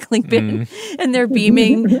recycling bin and their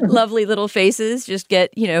beaming, lovely little faces just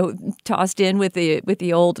get, tossed in with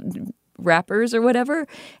the old wrappers or whatever.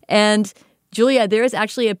 And Julia, there is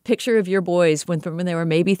actually a picture of your boys when they were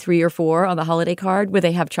maybe 3 or 4 on the holiday card where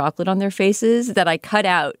they have chocolate on their faces that I cut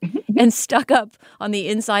out and stuck up on the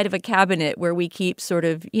inside of a cabinet where we keep sort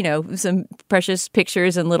of, some precious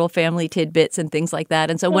pictures and little family tidbits and things like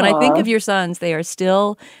that. And so when I think of your sons, they are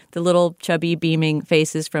still the little chubby beaming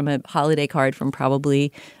faces from a holiday card from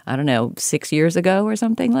probably, 6 years ago or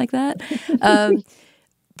something like that.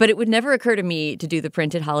 But it would never occur to me to do the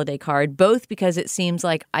printed holiday card, both because it seems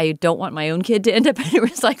like I don't want my own kid to end up in a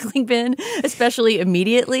recycling bin, especially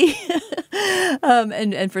immediately,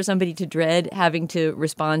 and for somebody to dread having to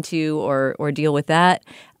respond to or deal with that.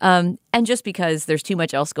 And just because there's too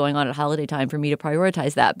much else going on at holiday time for me to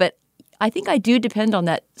prioritize that. But I think I do depend on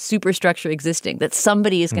that superstructure existing, that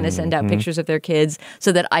somebody is going to send out pictures of their kids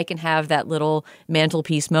so that I can have that little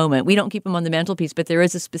mantelpiece moment. We don't keep them on the mantelpiece, but there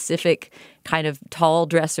is a specific kind of tall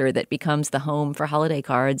dresser that becomes the home for holiday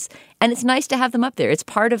cards. And it's nice to have them up there. It's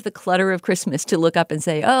part of the clutter of Christmas to look up and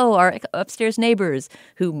say, oh, our upstairs neighbors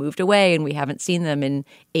who moved away and we haven't seen them in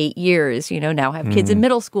 8 years, now have kids in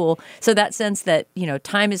middle school. So that sense that,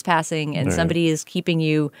 time is passing and somebody is keeping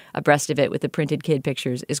you abreast of it with the printed kid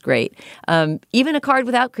pictures is great. Even a card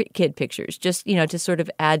without kid pictures, just, to sort of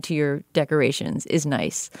add to your decorations is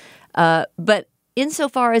nice. But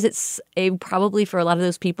insofar as it's probably for a lot of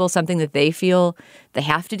those people something that they feel they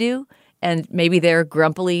have to do, and maybe they're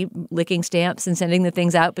grumpily licking stamps and sending the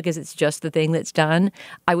things out because it's just the thing that's done,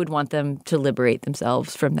 I would want them to liberate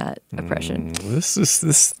themselves from that oppression. This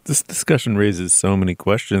discussion raises so many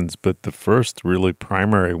questions, but the first really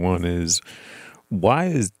primary one is, why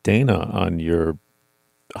is Dana on your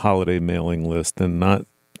holiday mailing list and not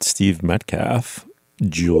Steve Metcalf,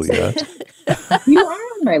 Julia? You are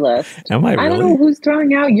on my list. Am I really? I don't know who's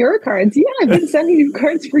throwing out your cards. Yeah, I've been sending you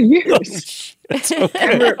cards for years.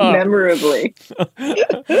 Okay. Memorably.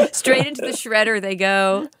 Straight into the shredder they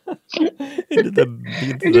go. Into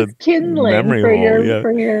the just kindling memory for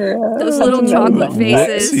hole, your, for those little chocolate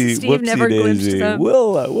faces. Whoopsie, Steve never glimpsed daisy. them.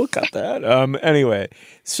 We'll cut that. Anyway,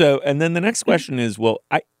 so and then the next question is, well,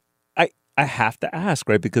 I have to ask,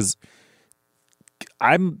 right? Because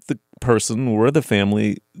I'm the person or the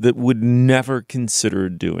family that would never consider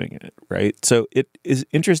doing it, right? So it is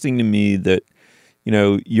interesting to me that, you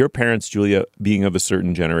know, your parents, Julia, being of a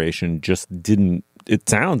certain generation, just didn't, it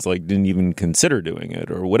sounds like didn't even consider doing it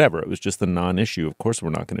or whatever. It was just a non-issue. Of course, we're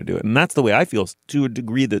not going to do it. And that's the way I feel, to a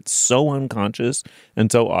degree that's so unconscious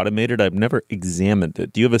and so automated. I've never examined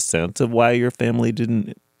it. Do you have a sense of why your family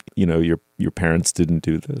didn't, you know, your parents didn't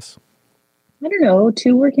do this? I don't know,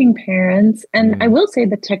 2 working parents. And I will say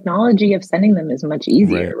the technology of sending them is much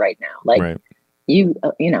easier right now. Like you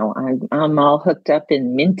know, I'm all hooked up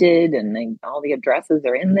in Minted and all the addresses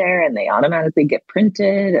are in there and they automatically get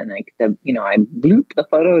printed. And like I bloop the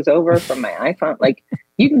photos over from my iPhone. Like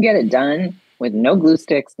you can get it done with no glue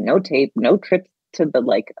sticks, no tape, no trips to the,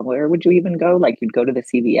 like, where would you even go? Like you'd go to the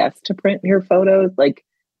CVS to print your photos. Like,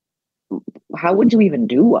 how would you even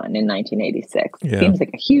do one in 1986? It seems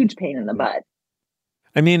like a huge pain in the butt.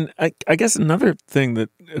 I mean, I guess another thing that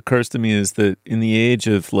occurs to me is that in the age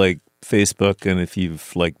of like Facebook, and if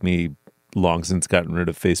you've, like me, long since gotten rid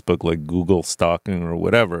of Facebook, like Google stalking or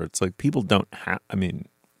whatever, it's like people don't have, I mean,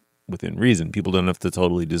 within reason, people don't have to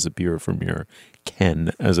totally disappear from your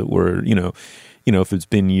ken, as it were. You know, if it's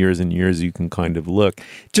been years and years, you can kind of look.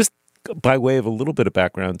 Just by way of a little bit of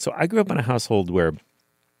background. So I grew up in a household where,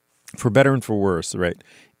 for better and for worse, right,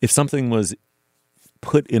 if something was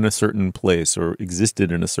put in a certain place or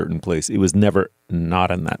existed in a certain place, it was never not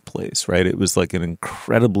in that place, right? It was like an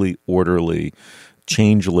incredibly orderly,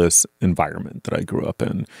 changeless environment that I grew up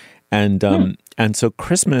in. And so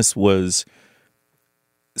Christmas was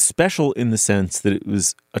special in the sense that it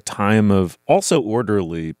was a time of also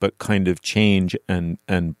orderly, but kind of change and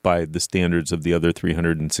by the standards of the other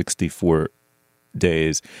 364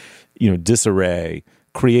 days, you know, disarray,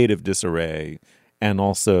 creative disarray, and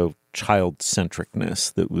also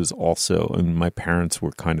child-centricness that was also, I mean, my parents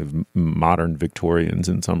were kind of modern Victorians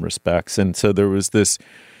in some respects. And so there was this,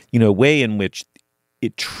 you know, way in which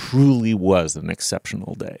it truly was an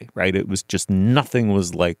exceptional day, right? It was just, nothing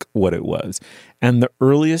was like what it was. And the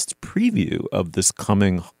earliest preview of this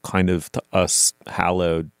coming kind of to us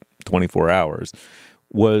hallowed 24 hours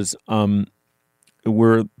was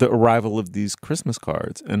were the arrival of these Christmas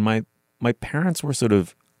cards. And my parents were sort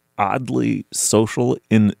of oddly social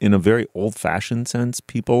in a very old-fashioned sense.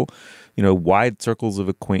 People, you know, wide circles of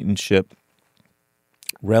acquaintanceship,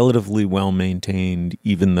 relatively well-maintained,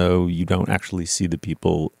 even though you don't actually see the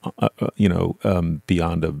people,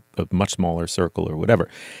 beyond a much smaller circle or whatever.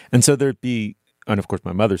 And so there'd be, and of course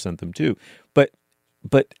my mother sent them too, but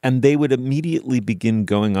they would immediately begin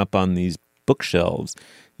going up on these bookshelves,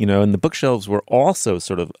 you know, and the bookshelves were also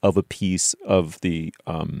sort of a piece of the,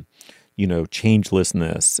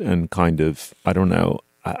 changelessness and kind of, I don't know,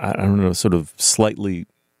 sort of slightly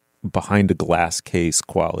behind a glass case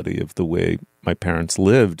quality of the way my parents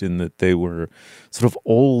lived, in that they were sort of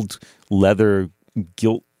old leather,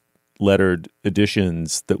 gilt-lettered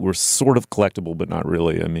editions that were sort of collectible, but not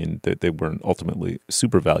really. I mean, they weren't ultimately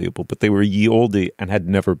super valuable, but they were ye olde and had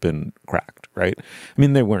never been cracked, right? I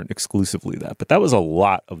mean, they weren't exclusively that, but that was a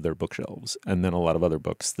lot of their bookshelves, and then a lot of other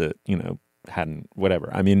books that, you know, hadn't, whatever.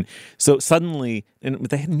 I mean, so suddenly, and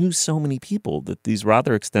they knew so many people that these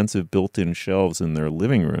rather extensive built-in shelves in their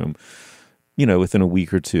living room, you know, within a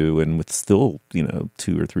week or two, and with still,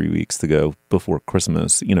 2 or 3 weeks to go before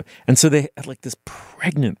Christmas, and so they had like this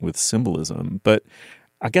pregnant with symbolism. But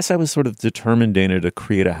I guess I was sort of determined, Dana, to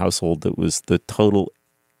create a household that was the total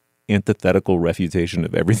antithetical refutation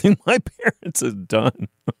of everything my parents had done.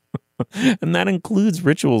 And that includes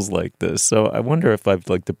rituals like this. So I wonder if I've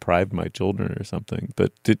like deprived my children or something.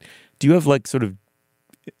 But do you have like sort of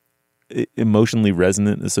emotionally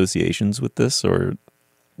resonant associations with this, or?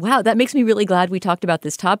 Wow, that makes me really glad we talked about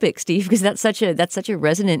this topic, Steve, because that's such a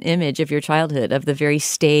resonant image of your childhood, of the very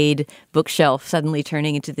staid bookshelf suddenly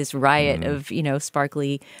turning into this riot of,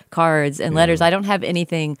 sparkly cards and letters. I don't have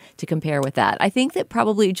anything to compare with that. I think that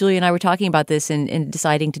probably Julia and I were talking about this in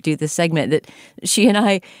deciding to do this segment, that she and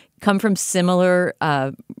I come from similar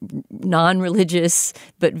non-religious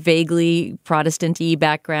but vaguely Protestant-y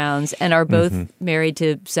backgrounds and are both married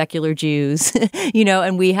to secular Jews,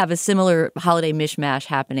 and we have a similar holiday mishmash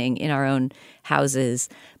happening in our own houses.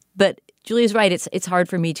 But Julia's right. It's hard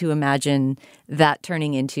for me to imagine that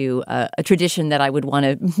turning into a tradition that I would want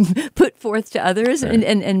to put forth to others. Right.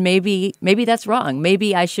 And maybe that's wrong.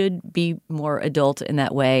 Maybe I should be more adult in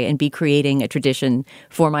that way and be creating a tradition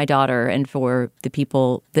for my daughter and for the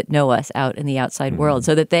people that know us out in the outside world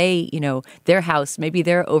so that they, their house, maybe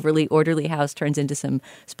their overly orderly house turns into some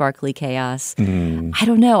sparkly chaos. I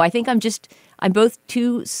don't know. I think I'm both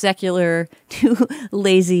too secular, too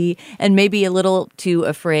lazy, and maybe a little too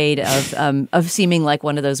afraid of seeming like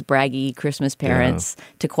one of those braggy Christmas parents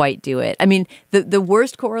to quite do it. I mean, the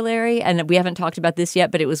worst corollary, and we haven't talked about this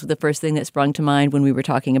yet, but it was the first thing that sprung to mind when we were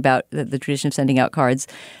talking about the tradition of sending out cards.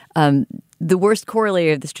 The worst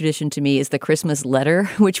corollary of this tradition to me is the Christmas letter,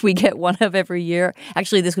 which we get one of every year.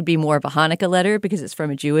 Actually, this would be more of a Hanukkah letter because it's from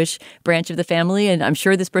a Jewish branch of the family. And I'm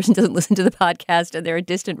sure this person doesn't listen to the podcast and they're a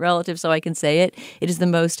distant relative, so I can say it. It is the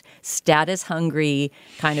most status-hungry,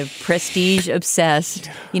 kind of prestige-obsessed,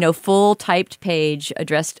 full typed page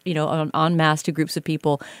addressed, en masse to groups of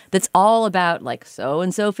people. That's all about like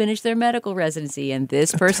so-and-so finished their medical residency and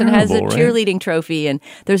this person has a cheerleading trophy. And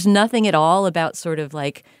there's nothing at all about sort of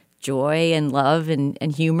like joy and love and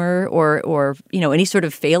humor or any sort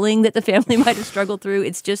of failing that the family might have struggled through.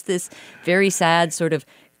 It's just this very sad sort of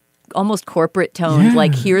almost corporate toned,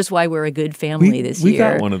 like here's why we're a good family this year. We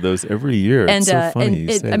got one of those every year. And, it's so funny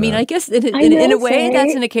I guess in a way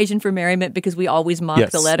that's an occasion for merriment because we always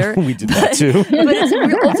mock the letter. We did that too. But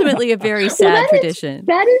it's ultimately a very sad tradition.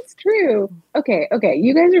 That is true. Okay.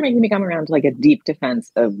 You guys are making me come around to like a deep defense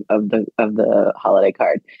of the holiday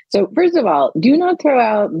card. So first of all, do not throw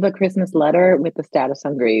out the Christmas letter with the status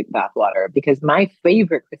hungry bathwater, because my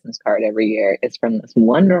favorite Christmas card every year is from this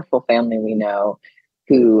wonderful family we know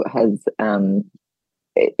who has,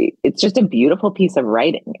 it's just a beautiful piece of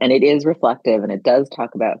writing, and it is reflective, and it does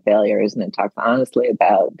talk about failures, and it talks honestly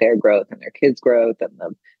about their growth and their kids' growth and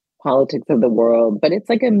the politics of the world. But it's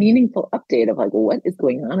like a meaningful update of like what is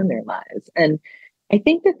going on in their lives. And I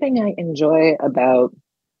think the thing I enjoy about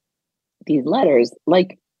these letters,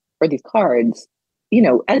 or these cards,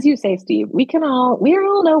 as you say, Steve, we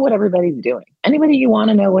all know what everybody's doing. Anybody you want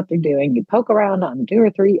to know what they're doing, you poke around on 2 or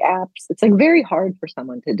 3 apps. It's like very hard for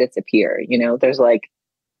someone to disappear. There's like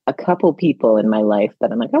a couple people in my life that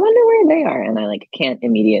I'm like, I wonder where they are. And I like can't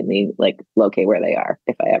immediately like locate where they are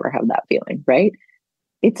if I ever have that feeling, right?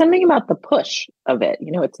 It's something about the push of it.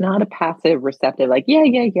 It's not a passive receptive, like,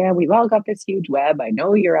 yeah, we've all got this huge web. I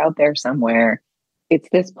know you're out there somewhere. It's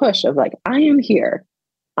this push of like, I am here.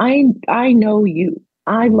 I know you.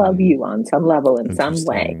 I love you on some level in some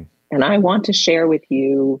way. And I want to share with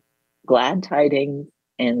you glad tidings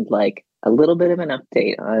and like a little bit of an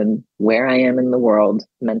update on where I am in the world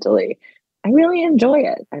mentally. I really enjoy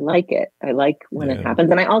it. I like it. I like when it happens.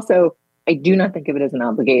 And I do not think of it as an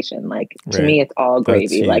obligation. Like to me, it's all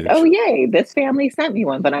gravy. Like, oh yay, this family sent me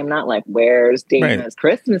one. But I'm not like, where's Dana's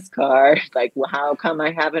Christmas card? Like, well, how come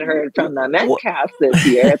I haven't heard from the Metcalfs this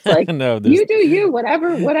year? It's like, you do you,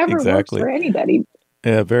 whatever works for anybody.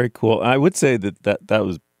 Yeah, very cool. I would say that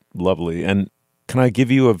was lovely. And can I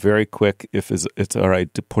give you a very quick, if it's all right,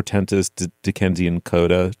 portentous Dickensian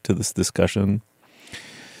coda to this discussion?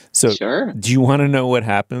 So, sure. Do you want to know what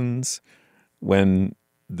happens when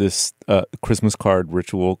this Christmas card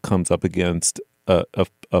ritual comes up against a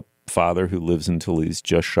father who lives until he's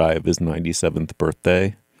just shy of his 97th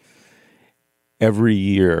birthday? Every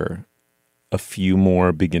year, a few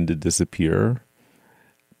more begin to disappear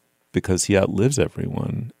because he outlives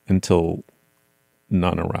everyone until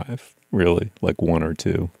none arrive, really, like 1 or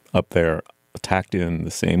 2 up there, tacked in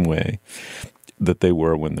the same way that they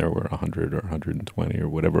were when there were 100 or 120 or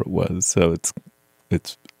whatever it was. So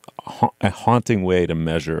it's a haunting way to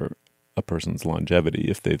measure a person's longevity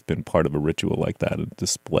if they've been part of a ritual like that and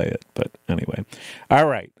display it. But anyway, all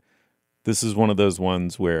right. This is one of those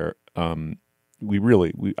ones where when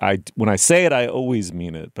I say it, I always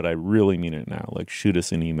mean it, but I really mean it now. Like, shoot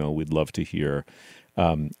us an email. We'd love to hear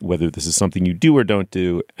whether this is something you do or don't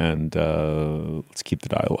do, and let's keep the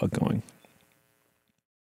dialogue going.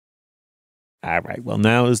 All right. Well,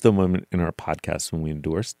 now is the moment in our podcast when we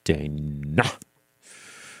endorse Dana.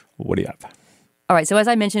 What do you have? All right, so as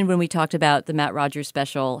I mentioned when we talked about the Matt Rogers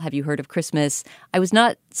special, Have You Heard of Christmas? I was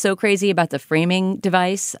not so crazy about the framing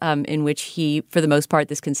device in which he, for the most part,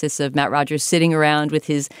 this consists of Matt Rogers sitting around with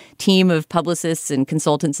his team of publicists and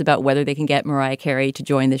consultants about whether they can get Mariah Carey to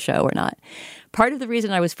join the show or not. Part of the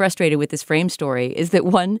reason I was frustrated with this frame story is that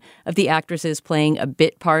one of the actresses playing a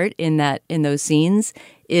bit part in those scenes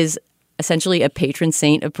is essentially a patron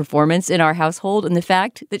saint of performance in our household. And the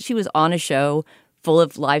fact that she was on a show full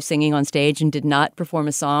of live singing on stage and did not perform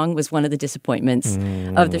a song was one of the disappointments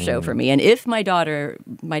of the show for me. And if my daughter,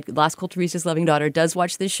 my Las Culturistas loving daughter, does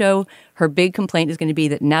watch this show, her big complaint is going to be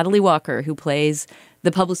that Natalie Walker, who plays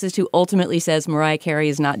the publicist who ultimately says Mariah Carey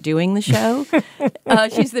is not doing the show,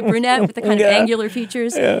 she's the brunette with the kind of angular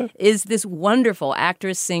features, is this wonderful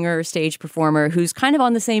actress, singer, stage performer who's kind of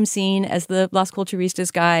on the same scene as the Las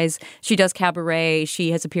Culturistas guys. She does cabaret.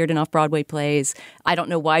 She has appeared in off-Broadway plays. I don't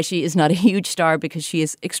know why she is not a huge star because she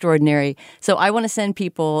is extraordinary. So I want to send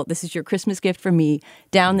people, this is your Christmas gift from me,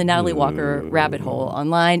 down the Natalie Walker rabbit hole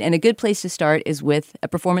online. And a good place to start is with a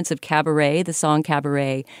performance of Cabaret, the song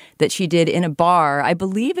Cabaret, that she did in a bar. I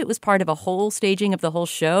believe it was part of a whole staging of the whole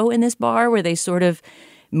show in this bar where they sort of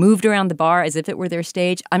moved around the bar as if it were their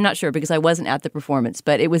stage. I'm not sure because I wasn't at the performance,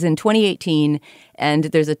 but it was in 2018, and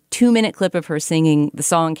there's a 2-minute clip of her singing the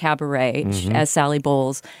song Cabaret as Sally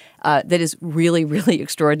Bowles that is really, really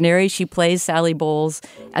extraordinary. She plays Sally Bowles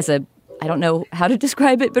as I don't know how to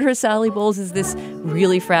describe it, but her Sally Bowles is this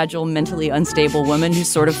really fragile, mentally unstable woman who's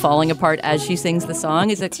sort of falling apart as she sings the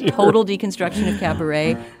song. It's a total deconstruction of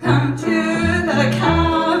Cabaret. Come to the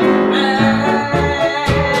cabaret.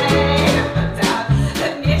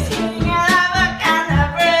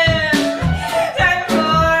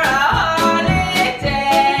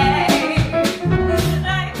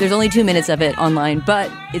 There's only 2 minutes of it online,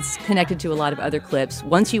 but it's connected to a lot of other clips.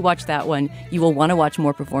 Once you watch that one, you will want to watch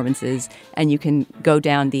more performances, and you can go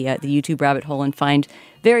down the YouTube rabbit hole and find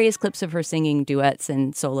various clips of her singing duets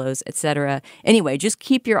and solos, etc. Anyway, just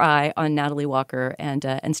keep your eye on Natalie Walker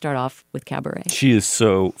and start off with Cabaret. She is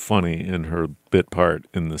so funny in her bit part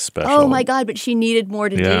in the special. Oh my God, but she needed more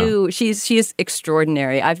to do. She is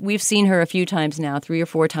extraordinary. We've seen her a few times now, 3 or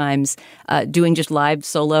 4 times, doing just live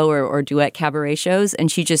solo or duet cabaret shows,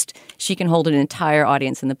 and she can hold an entire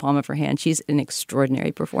audience in the palm of her hand. She's an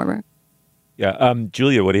extraordinary performer. Yeah,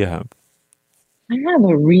 Julia, what do you have? I have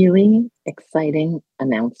a really exciting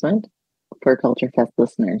announcement for Culture Fest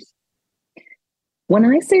listeners. When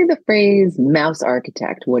I say the phrase mouse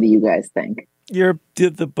architect, what do you guys think? You're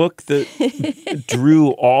the book that drew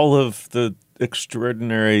all of the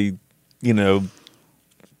extraordinary,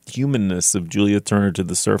 humanness of Julia Turner to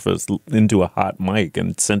the surface into a hot mic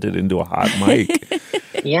and sent it into a hot mic.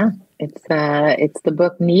 Yeah, it's the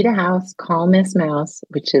book Need a House, Call Miss Mouse,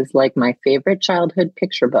 which is like my favorite childhood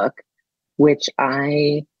picture book, which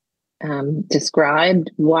I described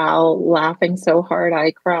while laughing so hard I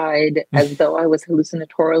cried as though I was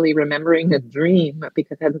hallucinatorily remembering a dream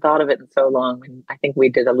because I hadn't thought of it in so long. And I think we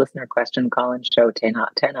did a listener question call-in show 10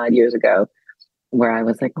 odd years ago where I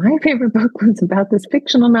was like, my favorite book was about this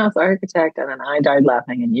fictional mouse architect. And then I died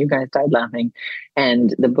laughing and you guys died laughing.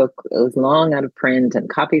 And the book was long out of print and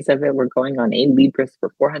copies of it were going on Adlibris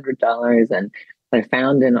for $400. And I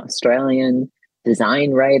found an Australian design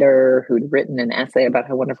writer who'd written an essay about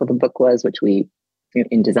how wonderful the book was, which we,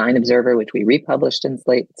 in Design Observer, which we republished in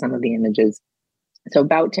Slate, some of the images. So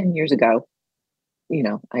about 10 years ago,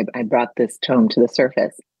 I brought this tome to the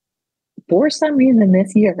surface. For some reason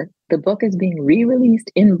this year, the book is being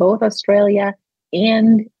re-released in both Australia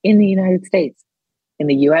and in the United States. In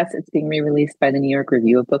the US, it's being re-released by the New York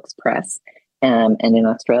Review of Books Press, and in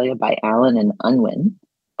Australia by Allen and Unwin.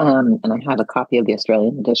 And I have a copy of the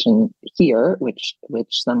Australian edition here, which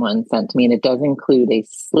someone sent to me, and it does include a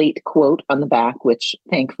Slate quote on the back, which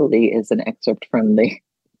thankfully is an excerpt from the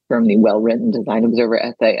well-written Design Observer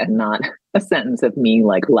essay and not a sentence of me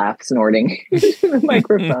like laugh snorting into the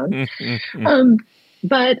microphone.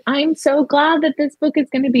 But I'm so glad that this book is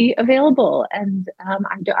going to be available. And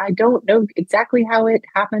I don't know exactly how it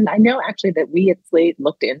happened. I know actually that we at Slate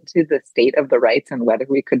looked into the state of the rights and whether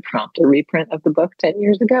we could prompt a reprint of the book 10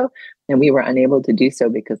 years ago. And we were unable to do so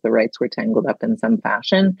because the rights were tangled up in some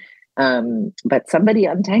fashion. But somebody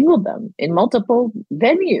untangled them in multiple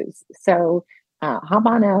venues. So hop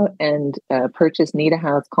on out and purchase Need a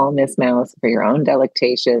House, Call Miss Mouse for your own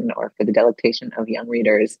delectation or for the delectation of young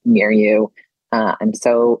readers near you. I'm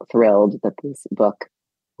so thrilled that this book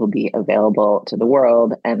will be available to the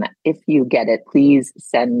world. And if you get it, please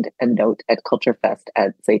send a note at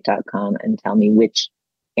culturefest@slate.com and tell me which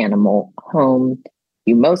animal home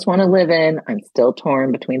you most want to live in. I'm still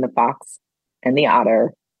torn between the fox and the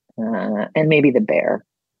otter. and maybe The Bear.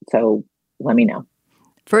 So let me know.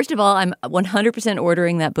 First of all, I'm 100%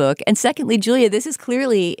 ordering that book. And secondly, Julia, this is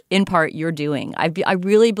clearly in part your doing. I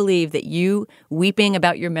really believe that you weeping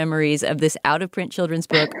about your memories of this out-of-print children's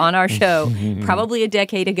book on our show, probably a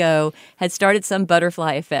decade ago, had started some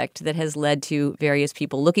butterfly effect that has led to various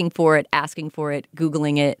people looking for it, asking for it,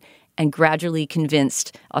 Googling it, and gradually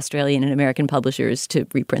convinced Australian and American publishers to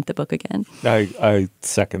reprint the book again. I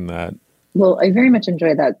second that. Well, I very much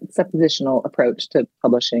enjoy that suppositional approach to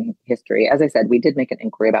publishing history. As I said, we did make an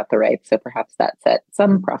inquiry about the rights, so perhaps that set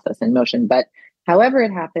some process in motion. But however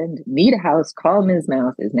it happened, Need a House, Call Ms.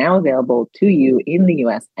 Mouth is now available to you in the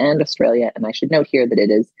US and Australia. And I should note here that it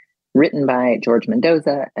is written by George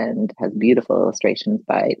Mendoza and has beautiful illustrations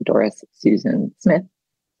by Doris Susan Smith.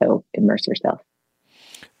 So immerse yourself.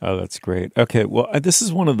 Oh, that's great. Okay, well, this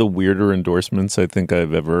is one of the weirder endorsements I think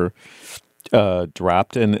I've ever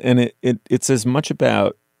dropped, and it's as much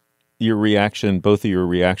about your reaction, both of your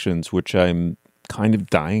reactions, which I'm kind of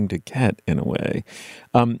dying to get in a way.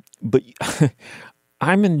 But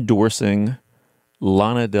I'm endorsing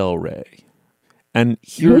Lana Del Rey, and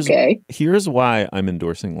here's why I'm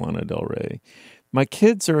endorsing Lana Del Rey. My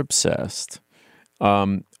kids are obsessed.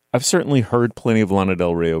 I've certainly heard plenty of Lana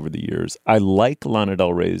Del Rey over the years. I like Lana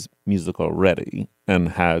Del Rey's music already, and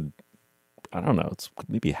had, I don't know, it's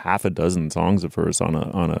maybe half a dozen songs of hers on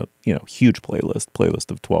a huge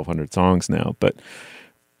playlist of 1,200 songs now. But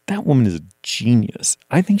that woman is a genius.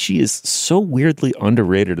 I think she is so weirdly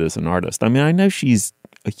underrated as an artist. I mean, I know she's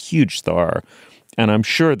a huge star, and I'm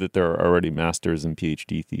sure that there are already master's and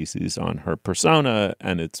PhD theses on her persona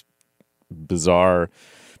and its bizarre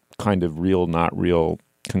kind of real, not real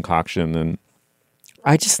concoction. And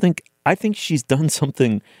I think she's done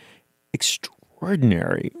something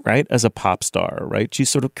extraordinary, right? As a pop star, right? She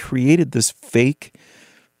sort of created this fake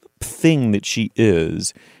thing that she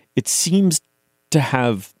is. It seems to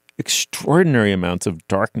have extraordinary amounts of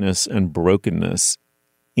darkness and brokenness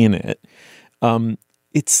in it.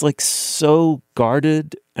 It's like so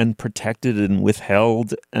guarded and protected and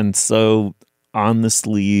withheld and so on the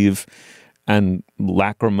sleeve and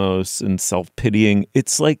lachrymose and self-pitying.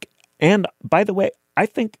 It's like, and by the way, I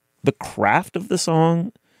think the craft of the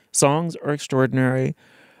songs are extraordinary.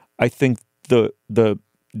 I think the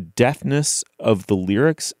deftness of the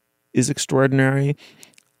lyrics is extraordinary.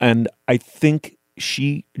 And I think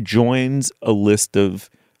she joins a list of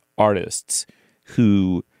artists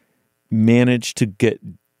who manage to get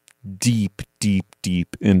deep, deep,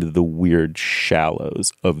 deep into the weird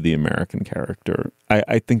shallows of the American character.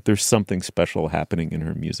 I think there's something special happening in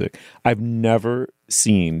her music. I've never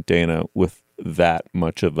seen Dana with that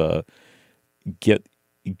much of a get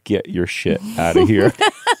your shit out of here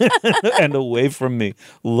and away from me.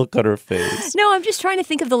 Look at her face. No, I'm just trying to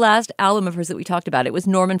think of the last album of hers that we talked about. It was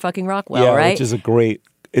Norman fucking Rockwell, right? Which is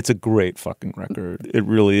it's a great fucking record. It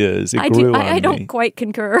really is. I don't quite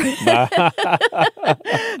concur.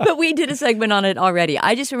 But we did a segment on it already.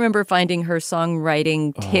 I just remember finding her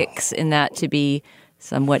songwriting tics in that to be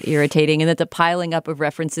somewhat irritating, and that the piling up of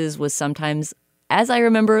references was sometimes, as I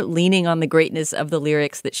remember, leaning on the greatness of the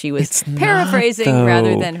lyrics that she was paraphrasing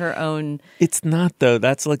rather than her own. It's not, though.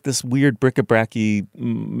 That's like this weird bric-a-bracy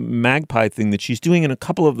magpie thing that she's doing in a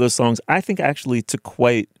couple of those songs. I think actually to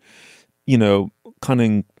quite,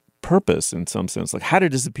 cunning purpose in some sense. Like How to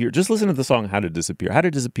Disappear. Just listen to the song How to Disappear. How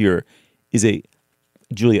to Disappear is a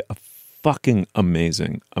fucking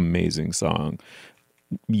amazing, amazing song.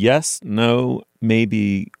 Yes, no,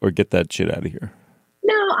 maybe, or get that shit out of here.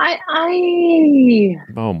 No,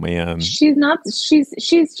 Oh man, she's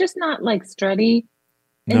just not like strutty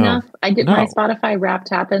enough. I did my Spotify Wrapped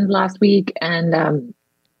happened last week, and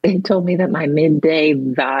they told me that my midday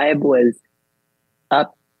vibe was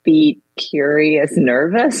upbeat, curious,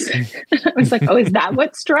 nervous. I was like, oh, is that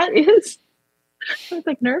what strut is? I was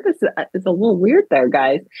like, nervous is a little weird there,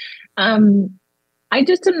 guys. I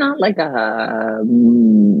just am not like a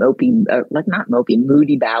moody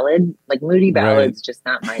ballad. Like moody ballads, just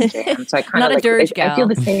not my jam. So I kind of I feel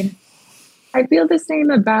the same. I feel the same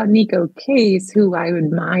about Nico Case, who I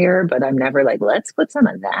admire, but I'm never like, let's put some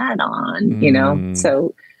of that on,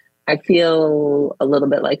 So I feel a little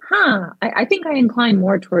bit like, I think I incline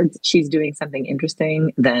more towards she's doing something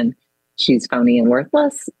interesting than she's phony and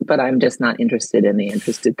worthless, but I'm just not interested in the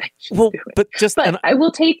interested thing she's doing. But I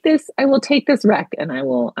will take this rec, and I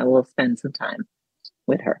will spend some time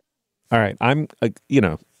with her. All right. I'm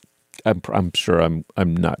sure I'm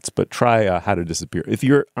nuts, but try How to Disappear. If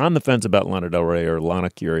you're on the fence about Lana Del Rey or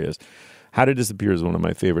Lana Curious, How to Disappear is one of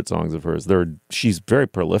my favorite songs of hers. She's very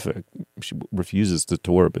prolific. She refuses to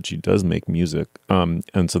tour, but she does make music.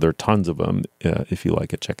 And so there are tons of them. If you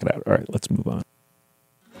like it, check it out. All right, let's move on.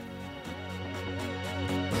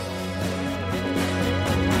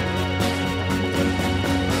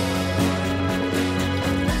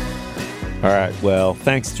 All right. Well,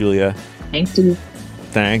 thanks, Julia. Thanks, Steve.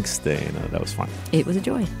 Thanks, Dana. That was fun. It was a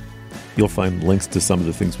joy. You'll find links to some of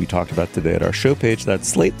the things we talked about today at our show page. That's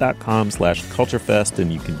slate.com/culturefest,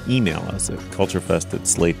 and you can email us at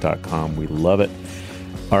culturefest@slate.com. We love it.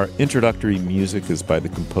 Our introductory music is by the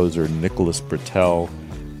composer Nicholas Britell.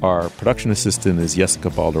 Our production assistant is Jessica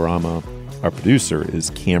Balderrama. Our producer is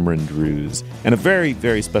Cameron Drews. And a very,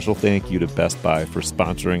 very special thank you to Best Buy for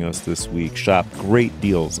sponsoring us this week. Shop great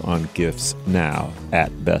deals on gifts now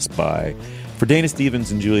at Best Buy. For Dana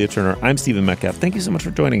Stevens and Julia Turner, I'm Stephen Metcalf. Thank you so much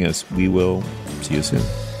for joining us. We will see you soon.